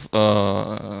of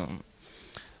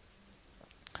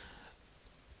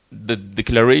the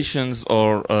declarations,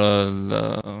 or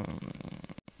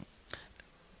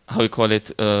how you call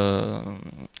it,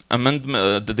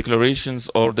 amendment, the declarations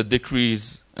or the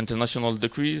decrees, international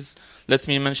decrees, let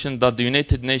me mention that the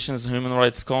United Nations Human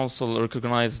Rights Council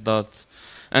recognized that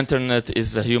internet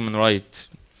is a human right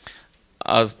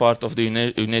as part of the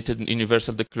United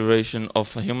Universal Declaration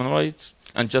of Human Rights.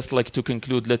 And just like to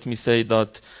conclude, let me say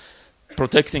that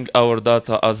protecting our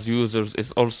data as users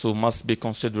is also must be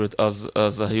considered as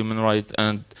a human right,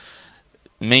 and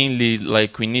mainly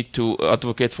like we need to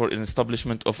advocate for an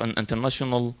establishment of an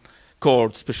international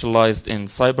court specialized in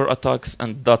cyber attacks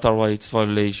and data rights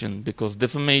violation, because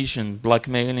defamation,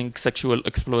 blackmailing, sexual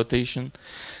exploitation,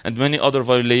 and many other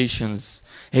violations,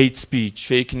 hate speech,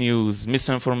 fake news,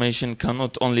 misinformation can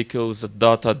not only cause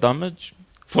data damage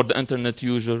for the internet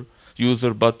user,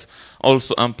 but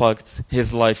also impact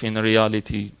his life in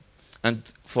reality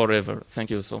and forever. Thank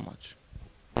you so much.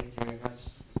 Thank you very much,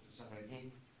 Mr.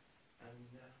 Samadin. And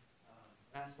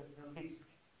last but not least,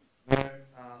 we're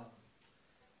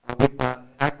with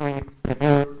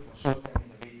agri-preneur, consultant,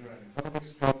 innovator, and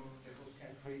economist from the host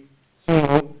country,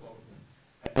 CEO of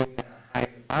Aduna High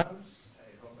Balance. I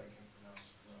hope I can pronounce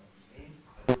the name.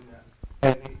 Aduna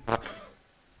Heavy Balance.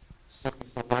 So,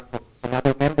 Mr. Waco, as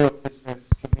another member of the business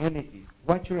community,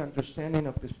 what's your understanding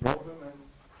of this problem and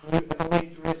will you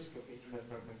evaluate the risk of internet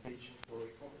fragmentation for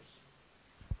e-commerce?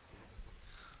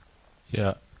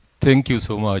 Yeah, thank you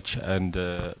so much, and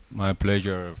my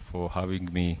pleasure for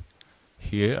having me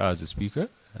here as a speaker.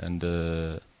 And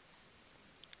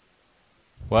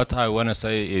what I want to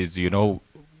say is, you know,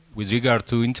 with regard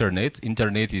to internet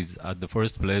is at the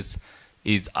first place,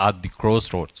 is at the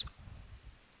crossroads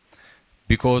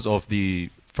because of the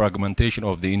fragmentation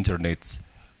of the internet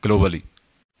globally.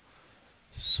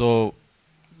 So,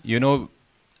 you know,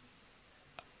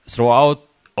 throughout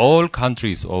all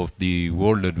countries of the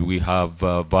world, we have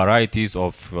varieties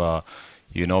of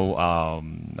you know,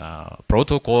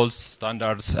 protocols,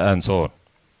 standards, and so on.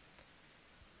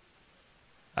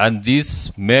 And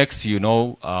this makes, you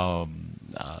know,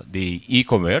 the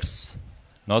e-commerce,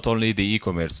 not only the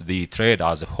e-commerce, the trade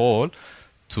as a whole,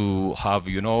 to have,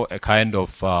 you know, a kind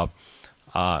of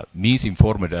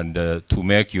misinformed and to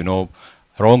make, you know,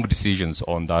 wrong decisions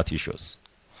on that issues.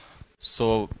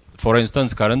 So, for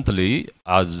instance, currently,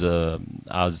 as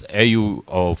AU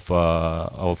of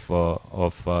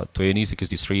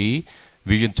 2063,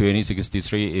 Vision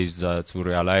 2063 is to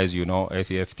realize, you know,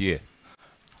 ACFTA.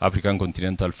 African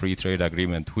Continental Free Trade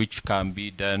Agreement, which can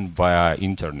be done via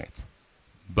internet.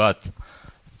 But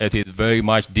it is very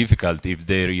much difficult if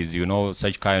there is,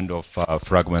 such kind of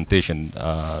fragmentation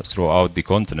throughout the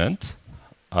continent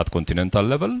at continental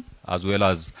level as well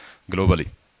as globally.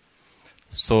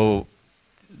 So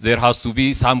there has to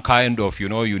be some kind of,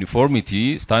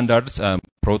 uniformity, standards and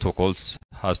protocols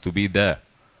has to be there,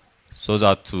 so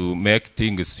that to make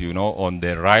things, on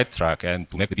the right track and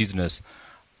to make the business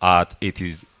at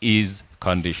its ease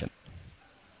condition.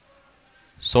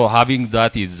 So having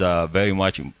that is very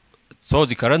much. So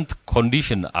the current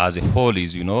condition as a whole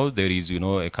is, there is,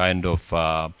 a kind of,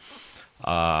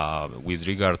 with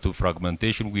regard to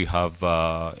fragmentation, we have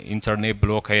internet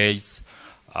blockades,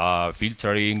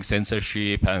 filtering,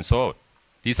 censorship, and so on.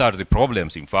 These are the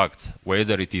problems, in fact,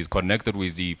 whether it is connected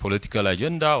with the political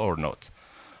agenda or not.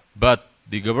 But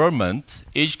the government,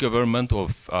 each government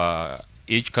of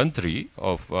each country,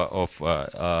 of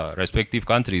respective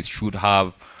countries, should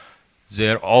have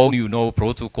their own,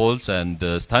 protocols and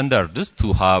standards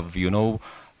to have,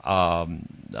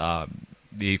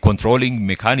 the controlling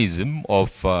mechanism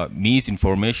of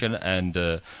misinformation and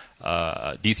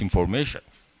disinformation.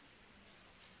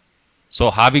 So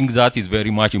having that is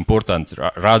very much important,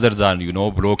 rather than,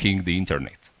 blocking the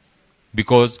internet.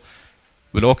 Because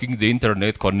blocking the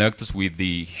internet connects with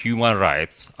the human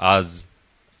rights as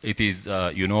it is,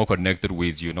 connected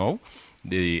with,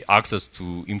 the access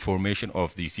to information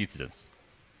of the citizens.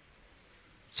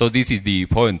 So this is the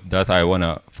point that I want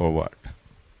to forward.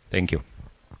 Thank you.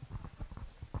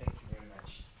 Thank you very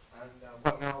much. And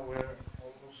well, now we're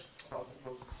almost about to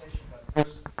close the session, but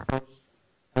first, of course,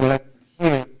 I would like to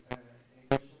hear any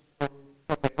questions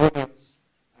from the audience.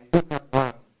 I do have one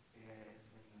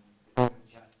in the comment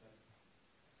chat, but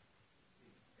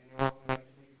if anyone would like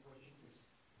to make a question, please.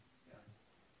 Yeah.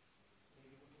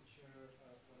 Maybe we can share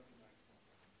one of the microphones.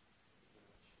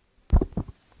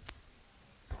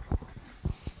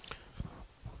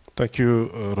 Thank you,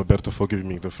 Roberto, for giving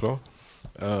me the floor.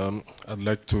 I'd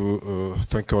like to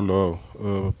thank all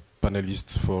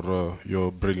panelists for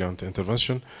your brilliant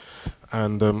intervention.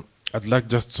 And I'd like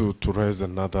just to raise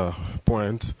another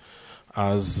point,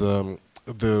 as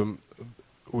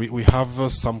we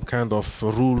have some kind of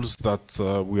rules that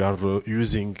we are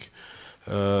using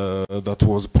that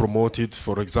was promoted,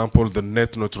 for example, the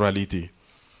net neutrality.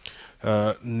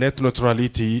 Net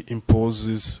neutrality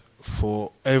imposes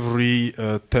for every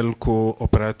telco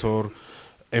operator,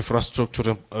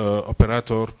 infrastructure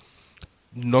operator,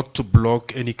 not to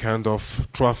block any kind of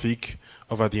traffic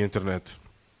over the internet.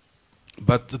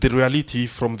 But the reality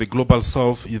from the global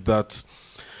south is that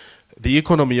the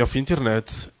economy of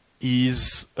internet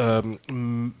is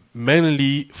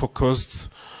mainly focused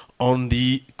on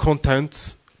the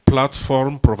content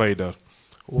platform provider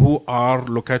who are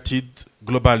located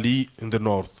globally in the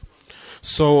north.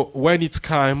 So when it's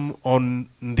come on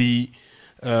the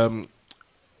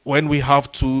when we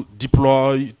have to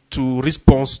deploy to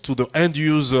response to the end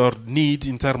user need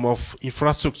in terms of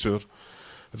infrastructure,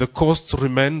 the cost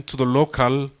remain to the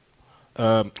local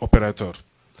operator.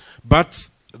 But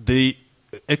the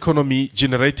economy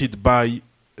generated by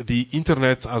the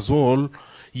internet as well,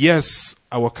 yes,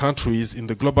 our countries in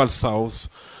the global south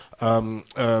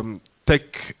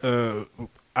take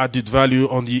added value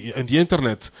on the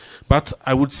internet, but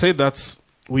I would say that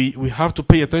we have to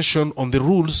pay attention on the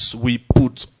rules we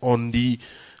put on the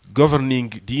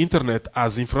governing the internet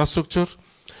as infrastructure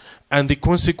and the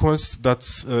consequence that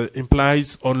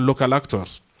implies on local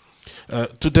actors.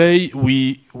 Today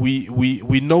we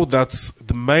know that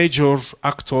the major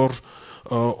actors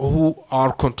who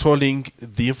are controlling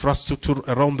the infrastructure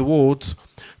around the world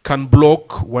can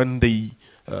block when they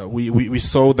we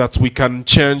saw that we can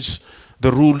change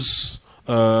the rules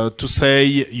to say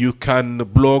you can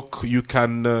block, you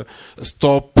can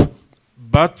stop.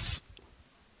 But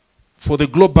for the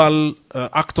global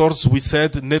actors, we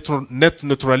said net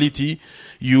neutrality,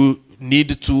 you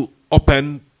need to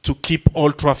open to keep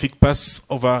all traffic paths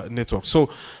over network. So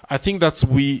I think that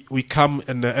we come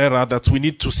in an era that we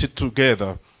need to sit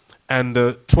together and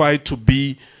try to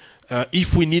be,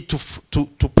 if we need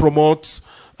to promote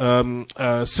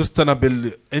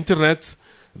sustainable internet,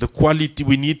 the quality,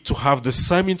 we need to have the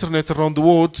same internet around the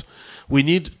world. We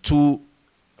need to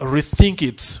rethink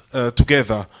it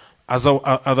together.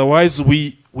 Otherwise,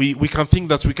 we can think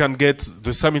that we can get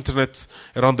the same internet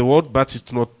around the world, but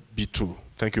it not be true.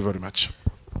 Thank you very much.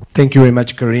 Thank you very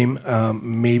much, Karim.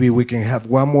 Maybe we can have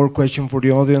one more question for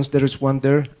the audience. There is one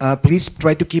there. Please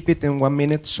try to keep it in 1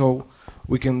 minute so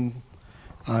we can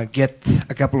get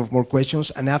a couple of more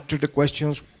questions. And after the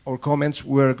questions or comments,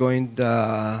 we're going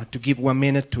to give 1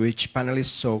 minute to each panelist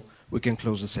so we can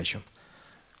close the session.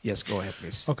 Yes, go ahead,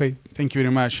 please. Okay, thank you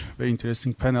very much. Very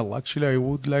interesting panel. Actually, I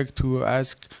would like to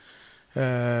ask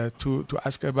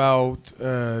about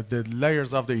the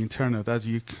layers of the internet, as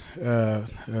you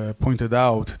pointed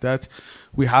out, that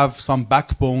we have some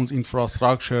backbones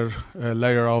infrastructure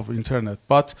layer of internet,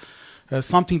 but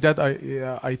something that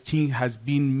I think has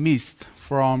been missed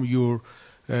from your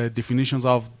definitions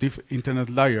of internet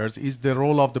layers is the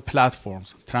role of the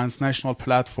platforms, transnational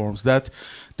platforms, that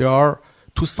they are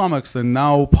to some extent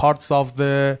now parts of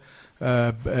the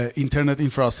internet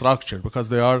infrastructure, because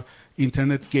they are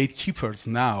internet gatekeepers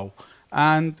now,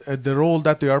 and the role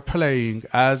that they are playing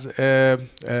as a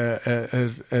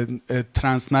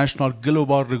transnational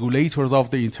global regulators of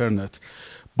the internet,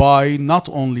 by not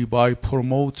only by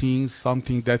promoting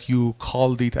something that you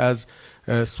called it as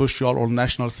social or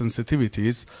national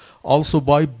sensitivities, also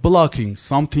by blocking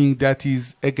something that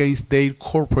is against their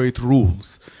corporate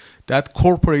rules. That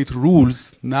corporate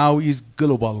rules now is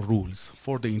global rules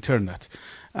for the internet.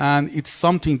 And it's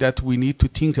something that we need to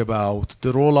think about,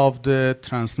 the role of the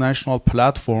transnational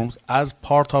platforms as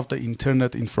part of the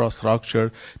internet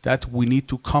infrastructure, that we need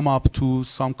to come up to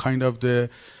some kind of the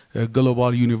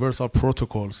global universal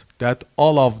protocols that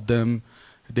all of them,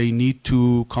 they need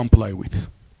to comply with.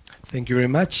 Thank you very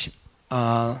much.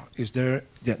 There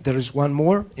is one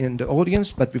more in the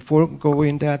audience, but before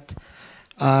going that,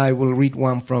 I will read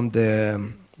one from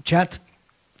the chat.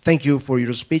 Thank you for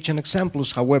your speech and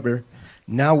examples. However,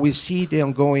 now we see the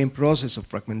ongoing process of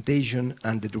fragmentation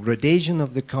and the degradation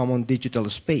of the common digital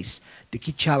space. The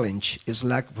key challenge is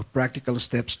lack of practical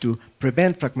steps to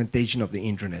prevent fragmentation of the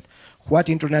internet. What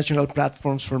international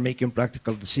platforms for making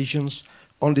practical decisions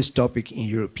on this topic, in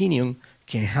your opinion,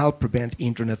 can help prevent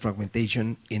internet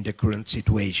fragmentation in the current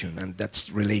situation? And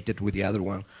that's related with the other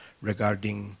one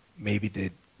regarding maybe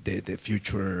the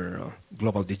future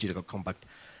global digital compact.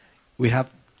 We have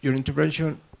your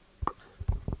intervention,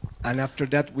 and after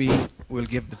that we will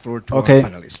give the floor to our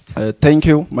panelists. Thank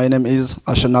you. My name is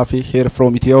Ashanafi, here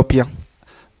from Ethiopia.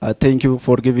 Thank you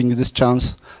for giving this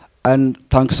chance, and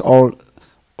thanks all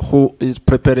who is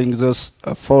preparing this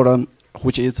forum,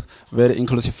 which is very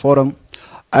inclusive forum,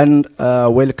 and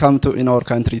welcome to in our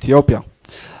country, Ethiopia.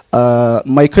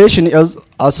 My question is,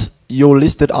 as you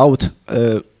listed out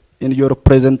in your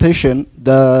presentation,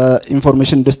 the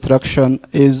information destruction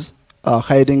is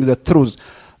hiding the truth,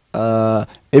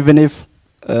 even if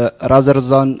rather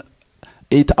than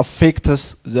it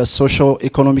affects the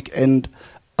socio-economic and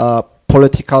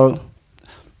political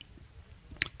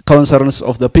concerns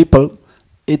of the people,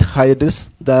 it hides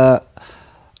the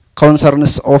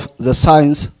concerns of the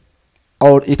science,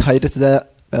 or it hides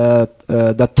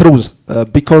the truth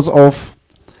because of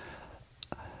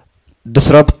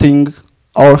disrupting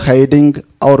or hiding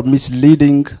or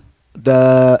misleading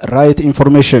the right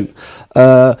information.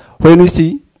 When we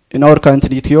see in our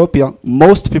country, Ethiopia,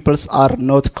 most people are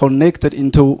not connected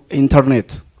into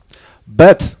internet,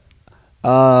 but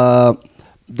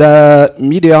the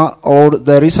media or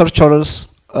the researchers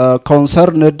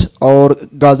concerned or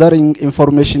gathering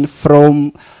information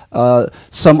from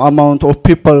some amount of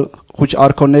people which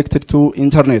are connected to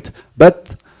internet.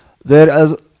 But there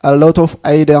is a lot of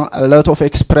idea, a lot of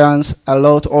experience, a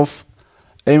lot of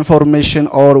information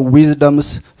or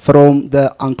wisdoms from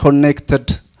the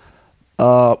unconnected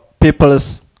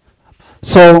peoples.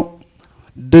 So,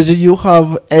 do you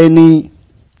have any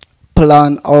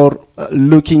plan or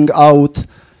looking out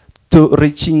to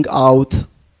reaching out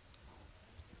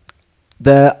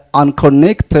the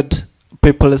unconnected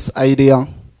people's idea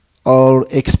or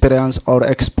experience or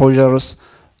exposures?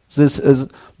 This is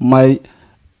my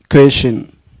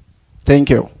question. Thank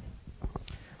you.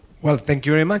 Well, thank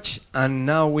you very much. And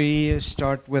now we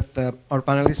start with our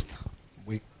panelists.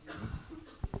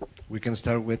 We can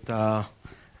start with our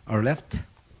left.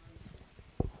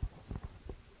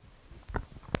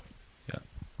 Yeah.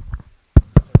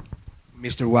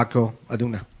 Mr. Wako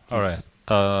Aduna. All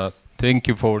right. Thank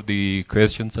you for the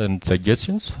questions and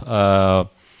suggestions.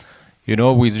 You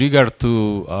know, with regard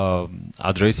to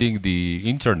addressing the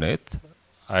internet,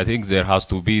 I think there has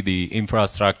to be the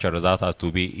infrastructure that has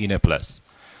to be in a place,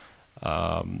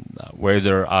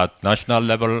 whether at national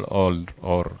level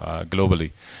or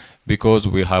globally, because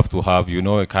we have to have, you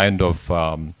know, a kind of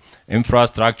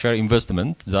infrastructure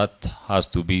investment that has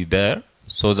to be there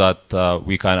so that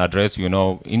we can address, you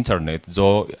know, internet,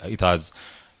 though it has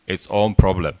its own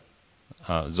problem,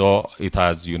 though it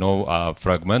has, you know,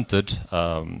 fragmented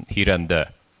here and there.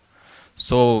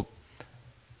 So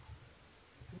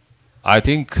I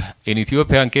think in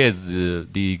Ethiopian case,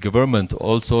 the government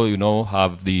also, you know,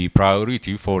 have the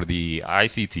priority for the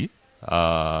ICT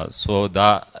So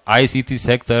the ICT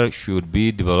sector should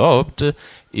be developed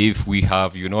if we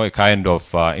have, you know, a kind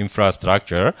of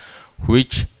infrastructure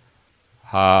which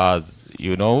has,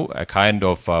 you know, a kind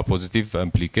of positive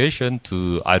implication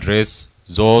to address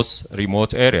those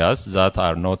remote areas that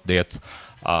are not yet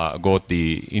got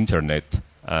the internet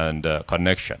and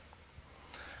connection.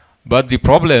 But the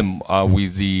problem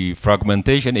with the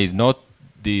fragmentation is not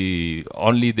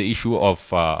only the issue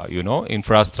of you know,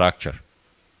 infrastructure.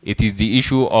 It is the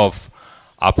issue of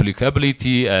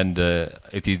applicability, and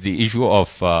it is the issue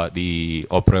of the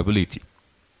operability.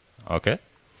 Okay.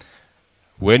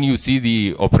 When you see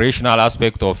the operational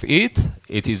aspect of it,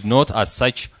 it is not as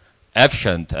such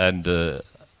efficient, and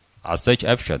as such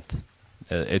efficient.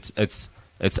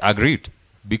 It's agreed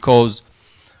because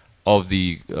of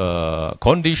the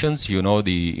conditions. You know,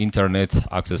 the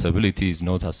internet accessibility is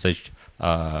not as such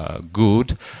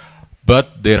good,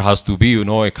 but there has to be, you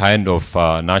know, a kind of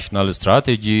national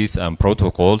strategies and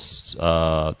protocols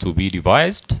to be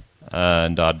devised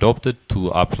and adopted to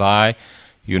apply,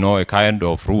 you know, a kind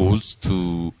of rules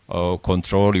to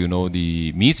control, you know,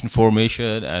 the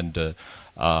misinformation and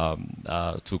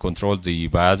to control the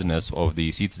biasness of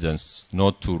the citizens,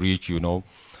 not to reach, you know,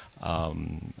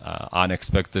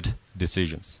 unexpected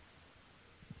decisions.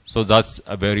 So that's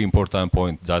a very important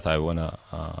point that I want to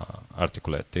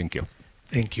articulate. Thank you.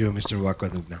 Thank you, Mr.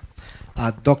 Wakwadugna.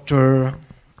 Dr.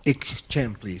 Ik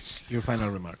Chen, please, your final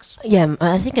remarks. Yeah,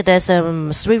 I think there's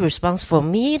three responses for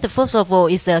me. The first of all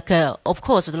is that, of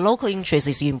course, the local interest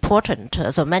is important.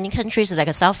 So many countries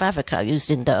like South Africa are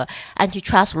using the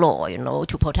antitrust law, you know,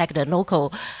 to protect the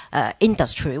local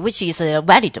industry, which is a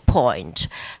valid point.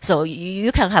 So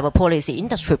you can have a policy,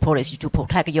 industry policy, to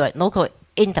protect your local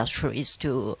industries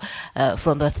to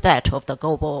from the threat of the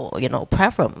global, you know,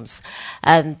 platforms.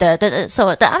 And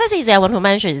so the other thing I want to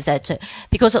mention is that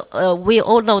because we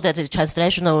all know that the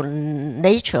transnational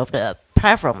nature of the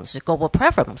platforms, global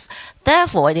platforms,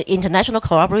 therefore the international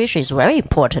collaboration is very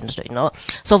important, you know.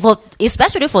 So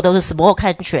especially for those small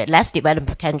country, less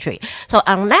developed country, so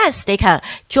unless they can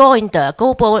join the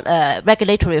global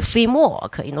regulatory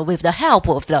framework, you know, with the help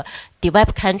of the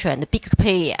developed country and the big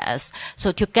players,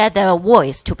 so to get their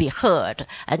voice to be heard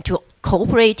and to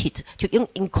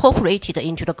incorporate it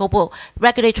into the global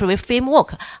regulatory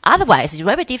framework. Otherwise, it's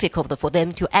very difficult for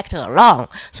them to act alone.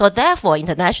 So therefore,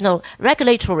 international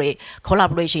regulatory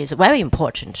collaboration is very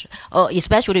important,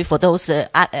 especially for those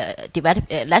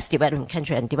less developed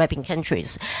countries and developing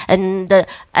countries. And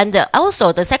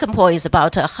also the second point is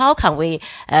about how can we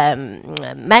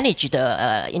manage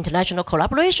the international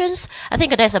collaborations. I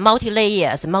think there's a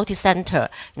multi-layers, multi-center,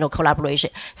 you know, collaboration.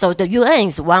 So the UN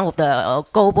is one of the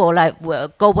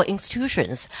global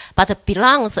institutions, but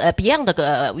belongs beyond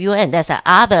the UN. There's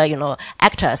other, you know,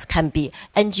 actors, can be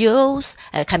NGOs,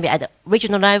 can be at the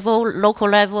regional level, local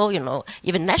level, you know,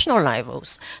 even national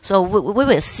levels. So we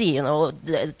will see, you know,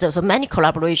 there's many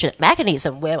collaboration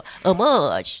mechanisms will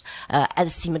emerge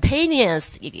as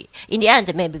simultaneous. In the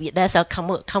end, maybe there's a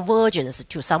convergence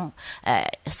to some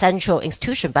central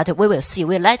institution, but we will see.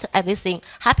 We let everything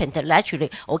happen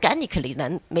naturally, organically.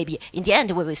 Then maybe in the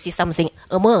end we will see something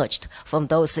emerged from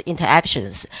those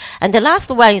interactions. And the last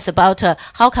one is about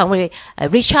how can we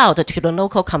reach out to the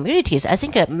local communities. I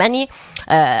think many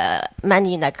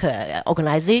like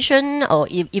organization or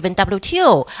even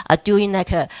WTO are doing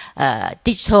like a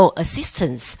digital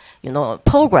assistance, you know,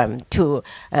 program to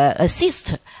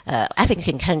assist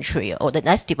African country or the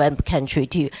less developed country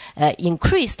to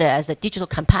increase the digital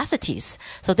capacities.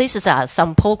 So these are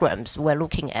some programs we're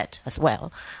looking at as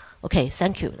well. Okay,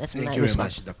 thank you. That's Thank you very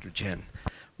much, Dr. Chen.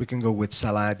 We can go with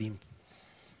Saladin.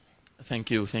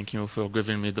 Thank you for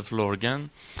giving me the floor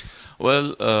again.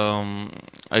 Well,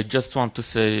 I just want to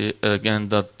say again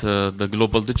that the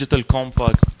Global Digital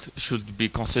Compact should be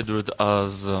considered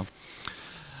as a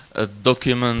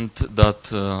document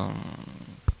that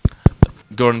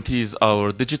guarantees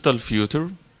our digital future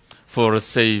for a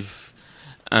safe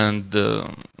and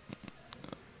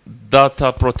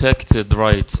data protected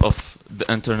rights of the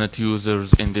internet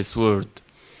users in this world.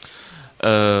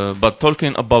 But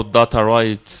talking about data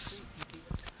rights,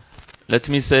 let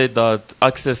me say that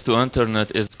access to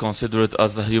internet is considered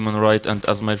as a human right, and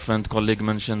as my friend colleague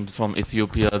mentioned from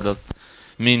Ethiopia, that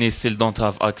many still don't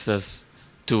have access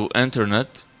to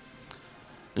internet.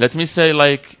 Let me say,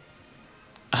 like,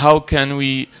 how can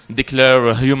we declare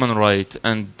a human right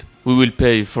and we will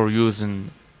pay for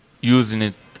using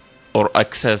it or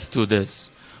access to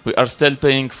this? We are still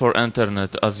paying for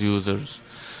internet as users.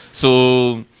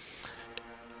 So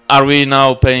are we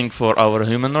now paying for our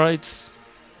human rights?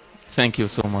 Thank you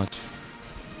so much.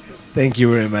 Thank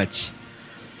you very much.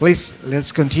 Please,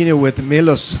 let's continue with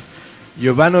Milos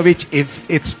Jovanovic, if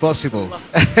it's possible.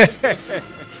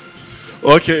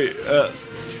 Okay.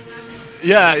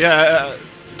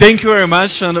 Thank you very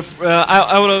much, and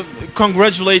I want to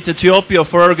congratulate Ethiopia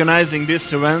for organizing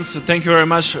this event. So thank you very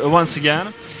much once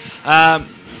again.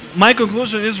 My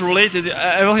conclusion is related.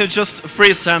 I will have just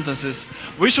 3 sentences.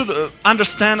 We should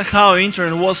understand how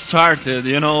internet was started,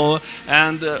 you know,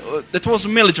 and that was a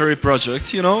military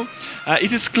project, you know.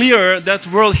 It is clear that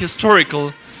world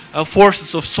historical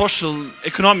forces of social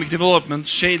economic development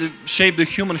shape the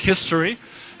human history.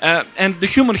 And the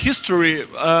human history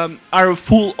are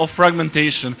full of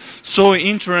fragmentation, so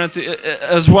internet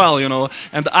as well, you know.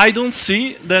 And I don't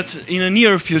see that in a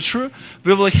near future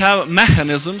we will have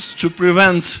mechanisms to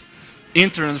prevent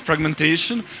internet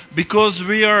fragmentation, because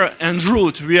we are en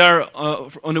route, we are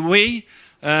on the way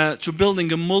to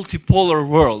building a multipolar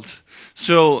world.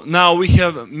 So now we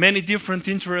have many different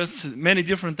interests, many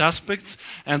different aspects,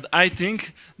 and I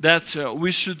think that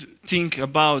we should think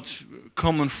about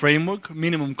common framework,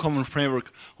 minimum common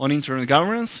framework on internet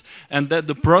governance, and that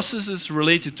the processes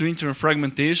related to internet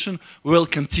fragmentation will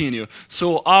continue.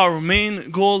 So our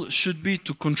main goal should be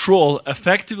to control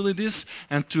effectively this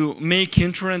and to make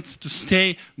internet to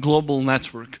stay global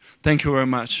network. Thank you very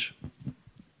much.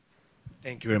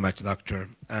 Thank you very much, Doctor.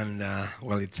 And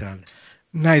well, it's a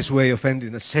nice way of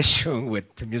ending a session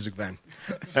with the music band.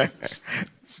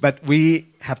 But we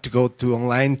have to go to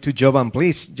online to Jovan.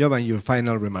 Please, Jovan, your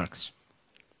final remarks.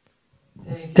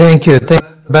 Thank you,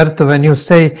 Roberto. When you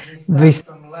say this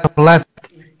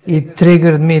left, it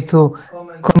triggered me to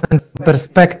comment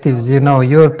perspectives. You know,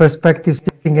 your perspective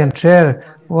sitting in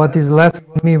chair. What is left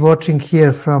me watching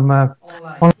here from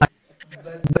online.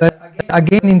 But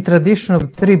again, in tradition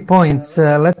of 3 points,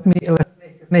 let's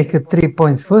make it 3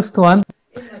 points. First one,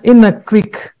 in a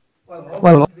quick,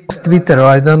 well, Twitter.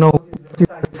 I don't know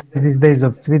these days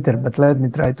of Twitter, but let me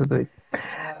try to do it.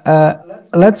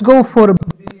 Let's go for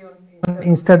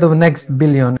instead of next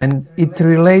billion, and it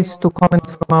relates to comment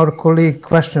from our colleague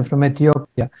question from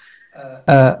Ethiopia.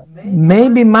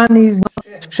 Maybe money is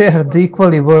not shared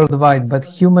equally worldwide, but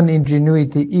human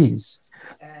ingenuity is.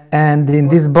 And in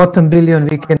this bottom billion,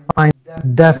 we can find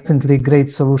definitely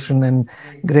great solution and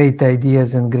great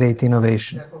ideas and great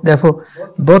innovation. Therefore,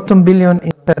 bottom billion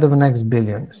instead of next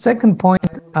billion. Second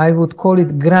point, I would call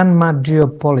it grandma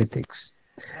geopolitics.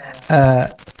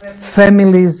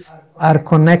 Families are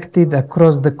connected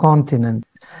across the continent.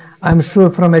 I'm sure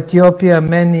from Ethiopia,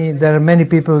 there are many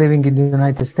people living in the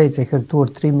United States. I heard 2 or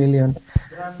 3 million.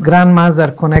 Grandmas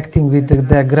are connecting with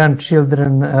their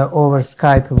grandchildren over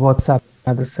Skype, WhatsApp,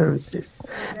 and other services.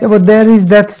 Therefore, there is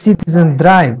that citizen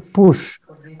drive, push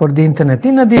for the internet,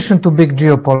 in addition to big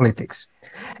geopolitics.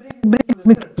 It brings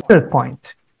me to the third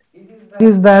point,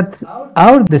 is that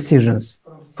our decisions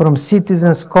from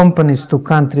citizens, companies to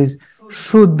countries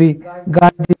should be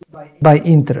guided by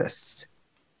interests.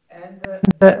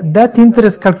 That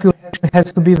interest calculation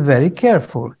has to be very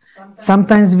careful.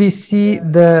 Sometimes we see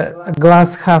the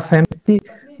glass half empty,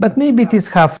 but maybe it is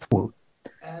half full.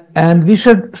 And we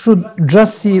should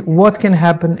just see what can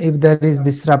happen if there is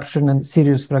disruption and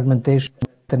serious fragmentation of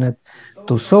the internet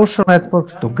to social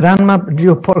networks, to grandma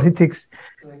geopolitics,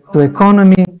 to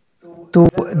economy, to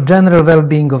general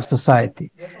well-being of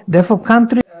society. Therefore,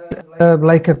 countries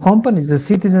like a company, the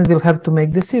citizens will have to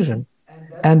make decision,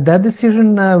 and that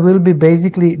decision will be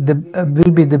basically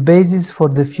the basis for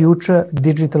the future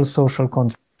digital social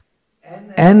contract.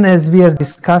 And as we are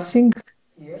discussing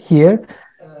here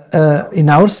in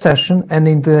our session and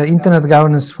in the Internet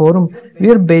Governance Forum, we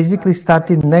are basically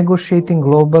starting negotiating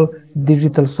global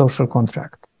digital social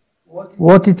contract.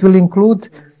 What it will include,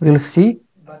 we'll see,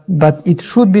 but it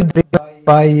should be driven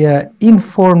by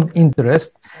informed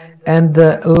interest and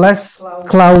less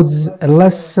clouds,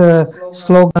 less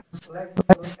slogans,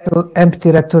 less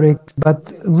empty rhetoric,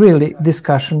 but really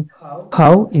discussion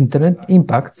how internet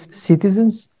impacts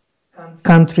citizens,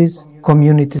 countries,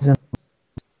 communities, and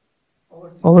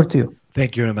over to you.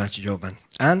 Thank you very much, Jovan.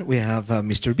 And we have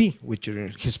Mr. B with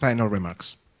his final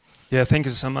remarks. Yeah, thank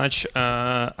you so much.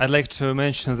 I'd like to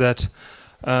mention that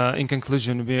in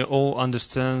conclusion, we all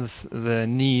understand the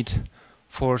need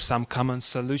for some common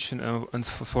solution and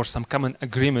for some common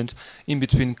agreement in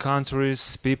between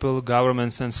countries, people,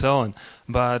 governments, and so on.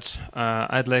 But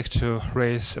I'd like to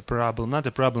raise a problem, not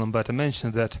a problem, but I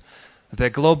mention that the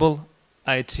global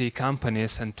IT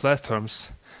companies and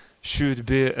platforms should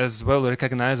be as well a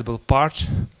recognizable part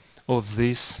of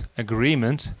this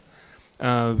agreement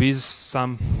with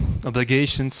some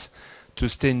obligations to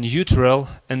stay neutral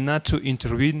and not to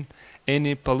intervene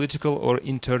any political or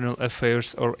internal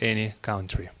affairs or any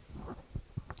country.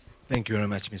 Thank you very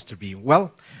much, Mr. B.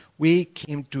 Well, we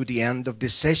came to the end of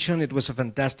this session. It was a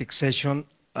fantastic session.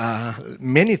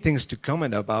 Many things to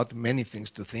comment about, many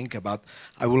things to think about.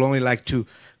 I would only like to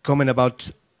comment about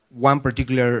one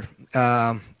particular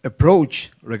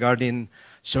approach regarding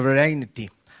sovereignty.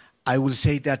 I will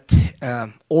say that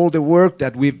all the work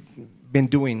that we've been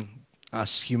doing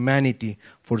as humanity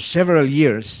for several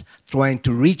years, trying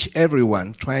to reach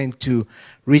everyone, trying to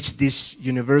reach this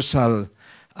universal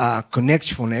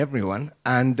connection for everyone,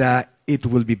 and it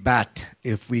will be bad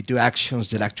if we do actions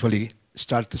that actually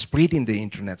start splitting the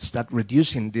internet, start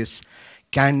reducing this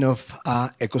kind of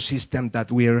ecosystem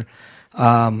that we're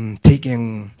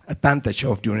taking advantage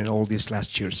of during all these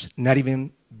last years, not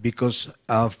even because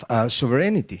of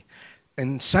sovereignty.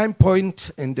 And some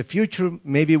point in the future,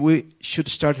 maybe we should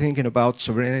start thinking about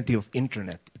sovereignty of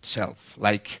internet itself,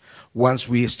 like once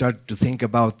we start to think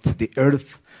about the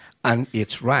earth and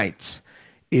its rights,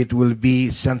 it will be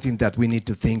something that we need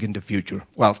to think in the future.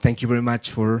 Well, thank you very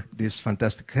much for this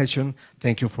fantastic session.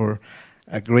 Thank you for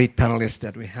a great panelist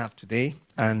that we have today,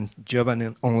 and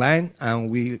Giovanni online, and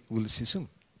we will see you soon.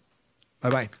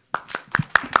 Bye-bye.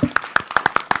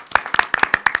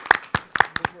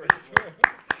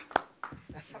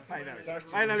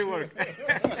 Finally work.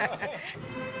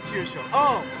 Cheers show.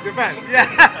 Oh, the band.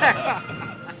 Yeah.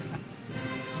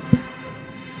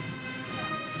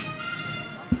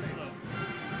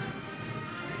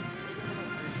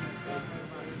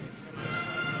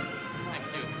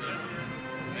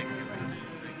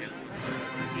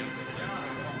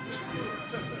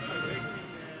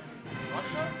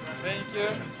 Thank you.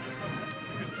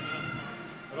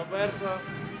 Roberto,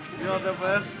 you're the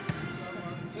best.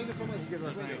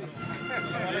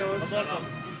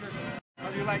 How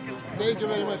do you like it? Thank you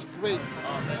very much. Great.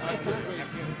 Great.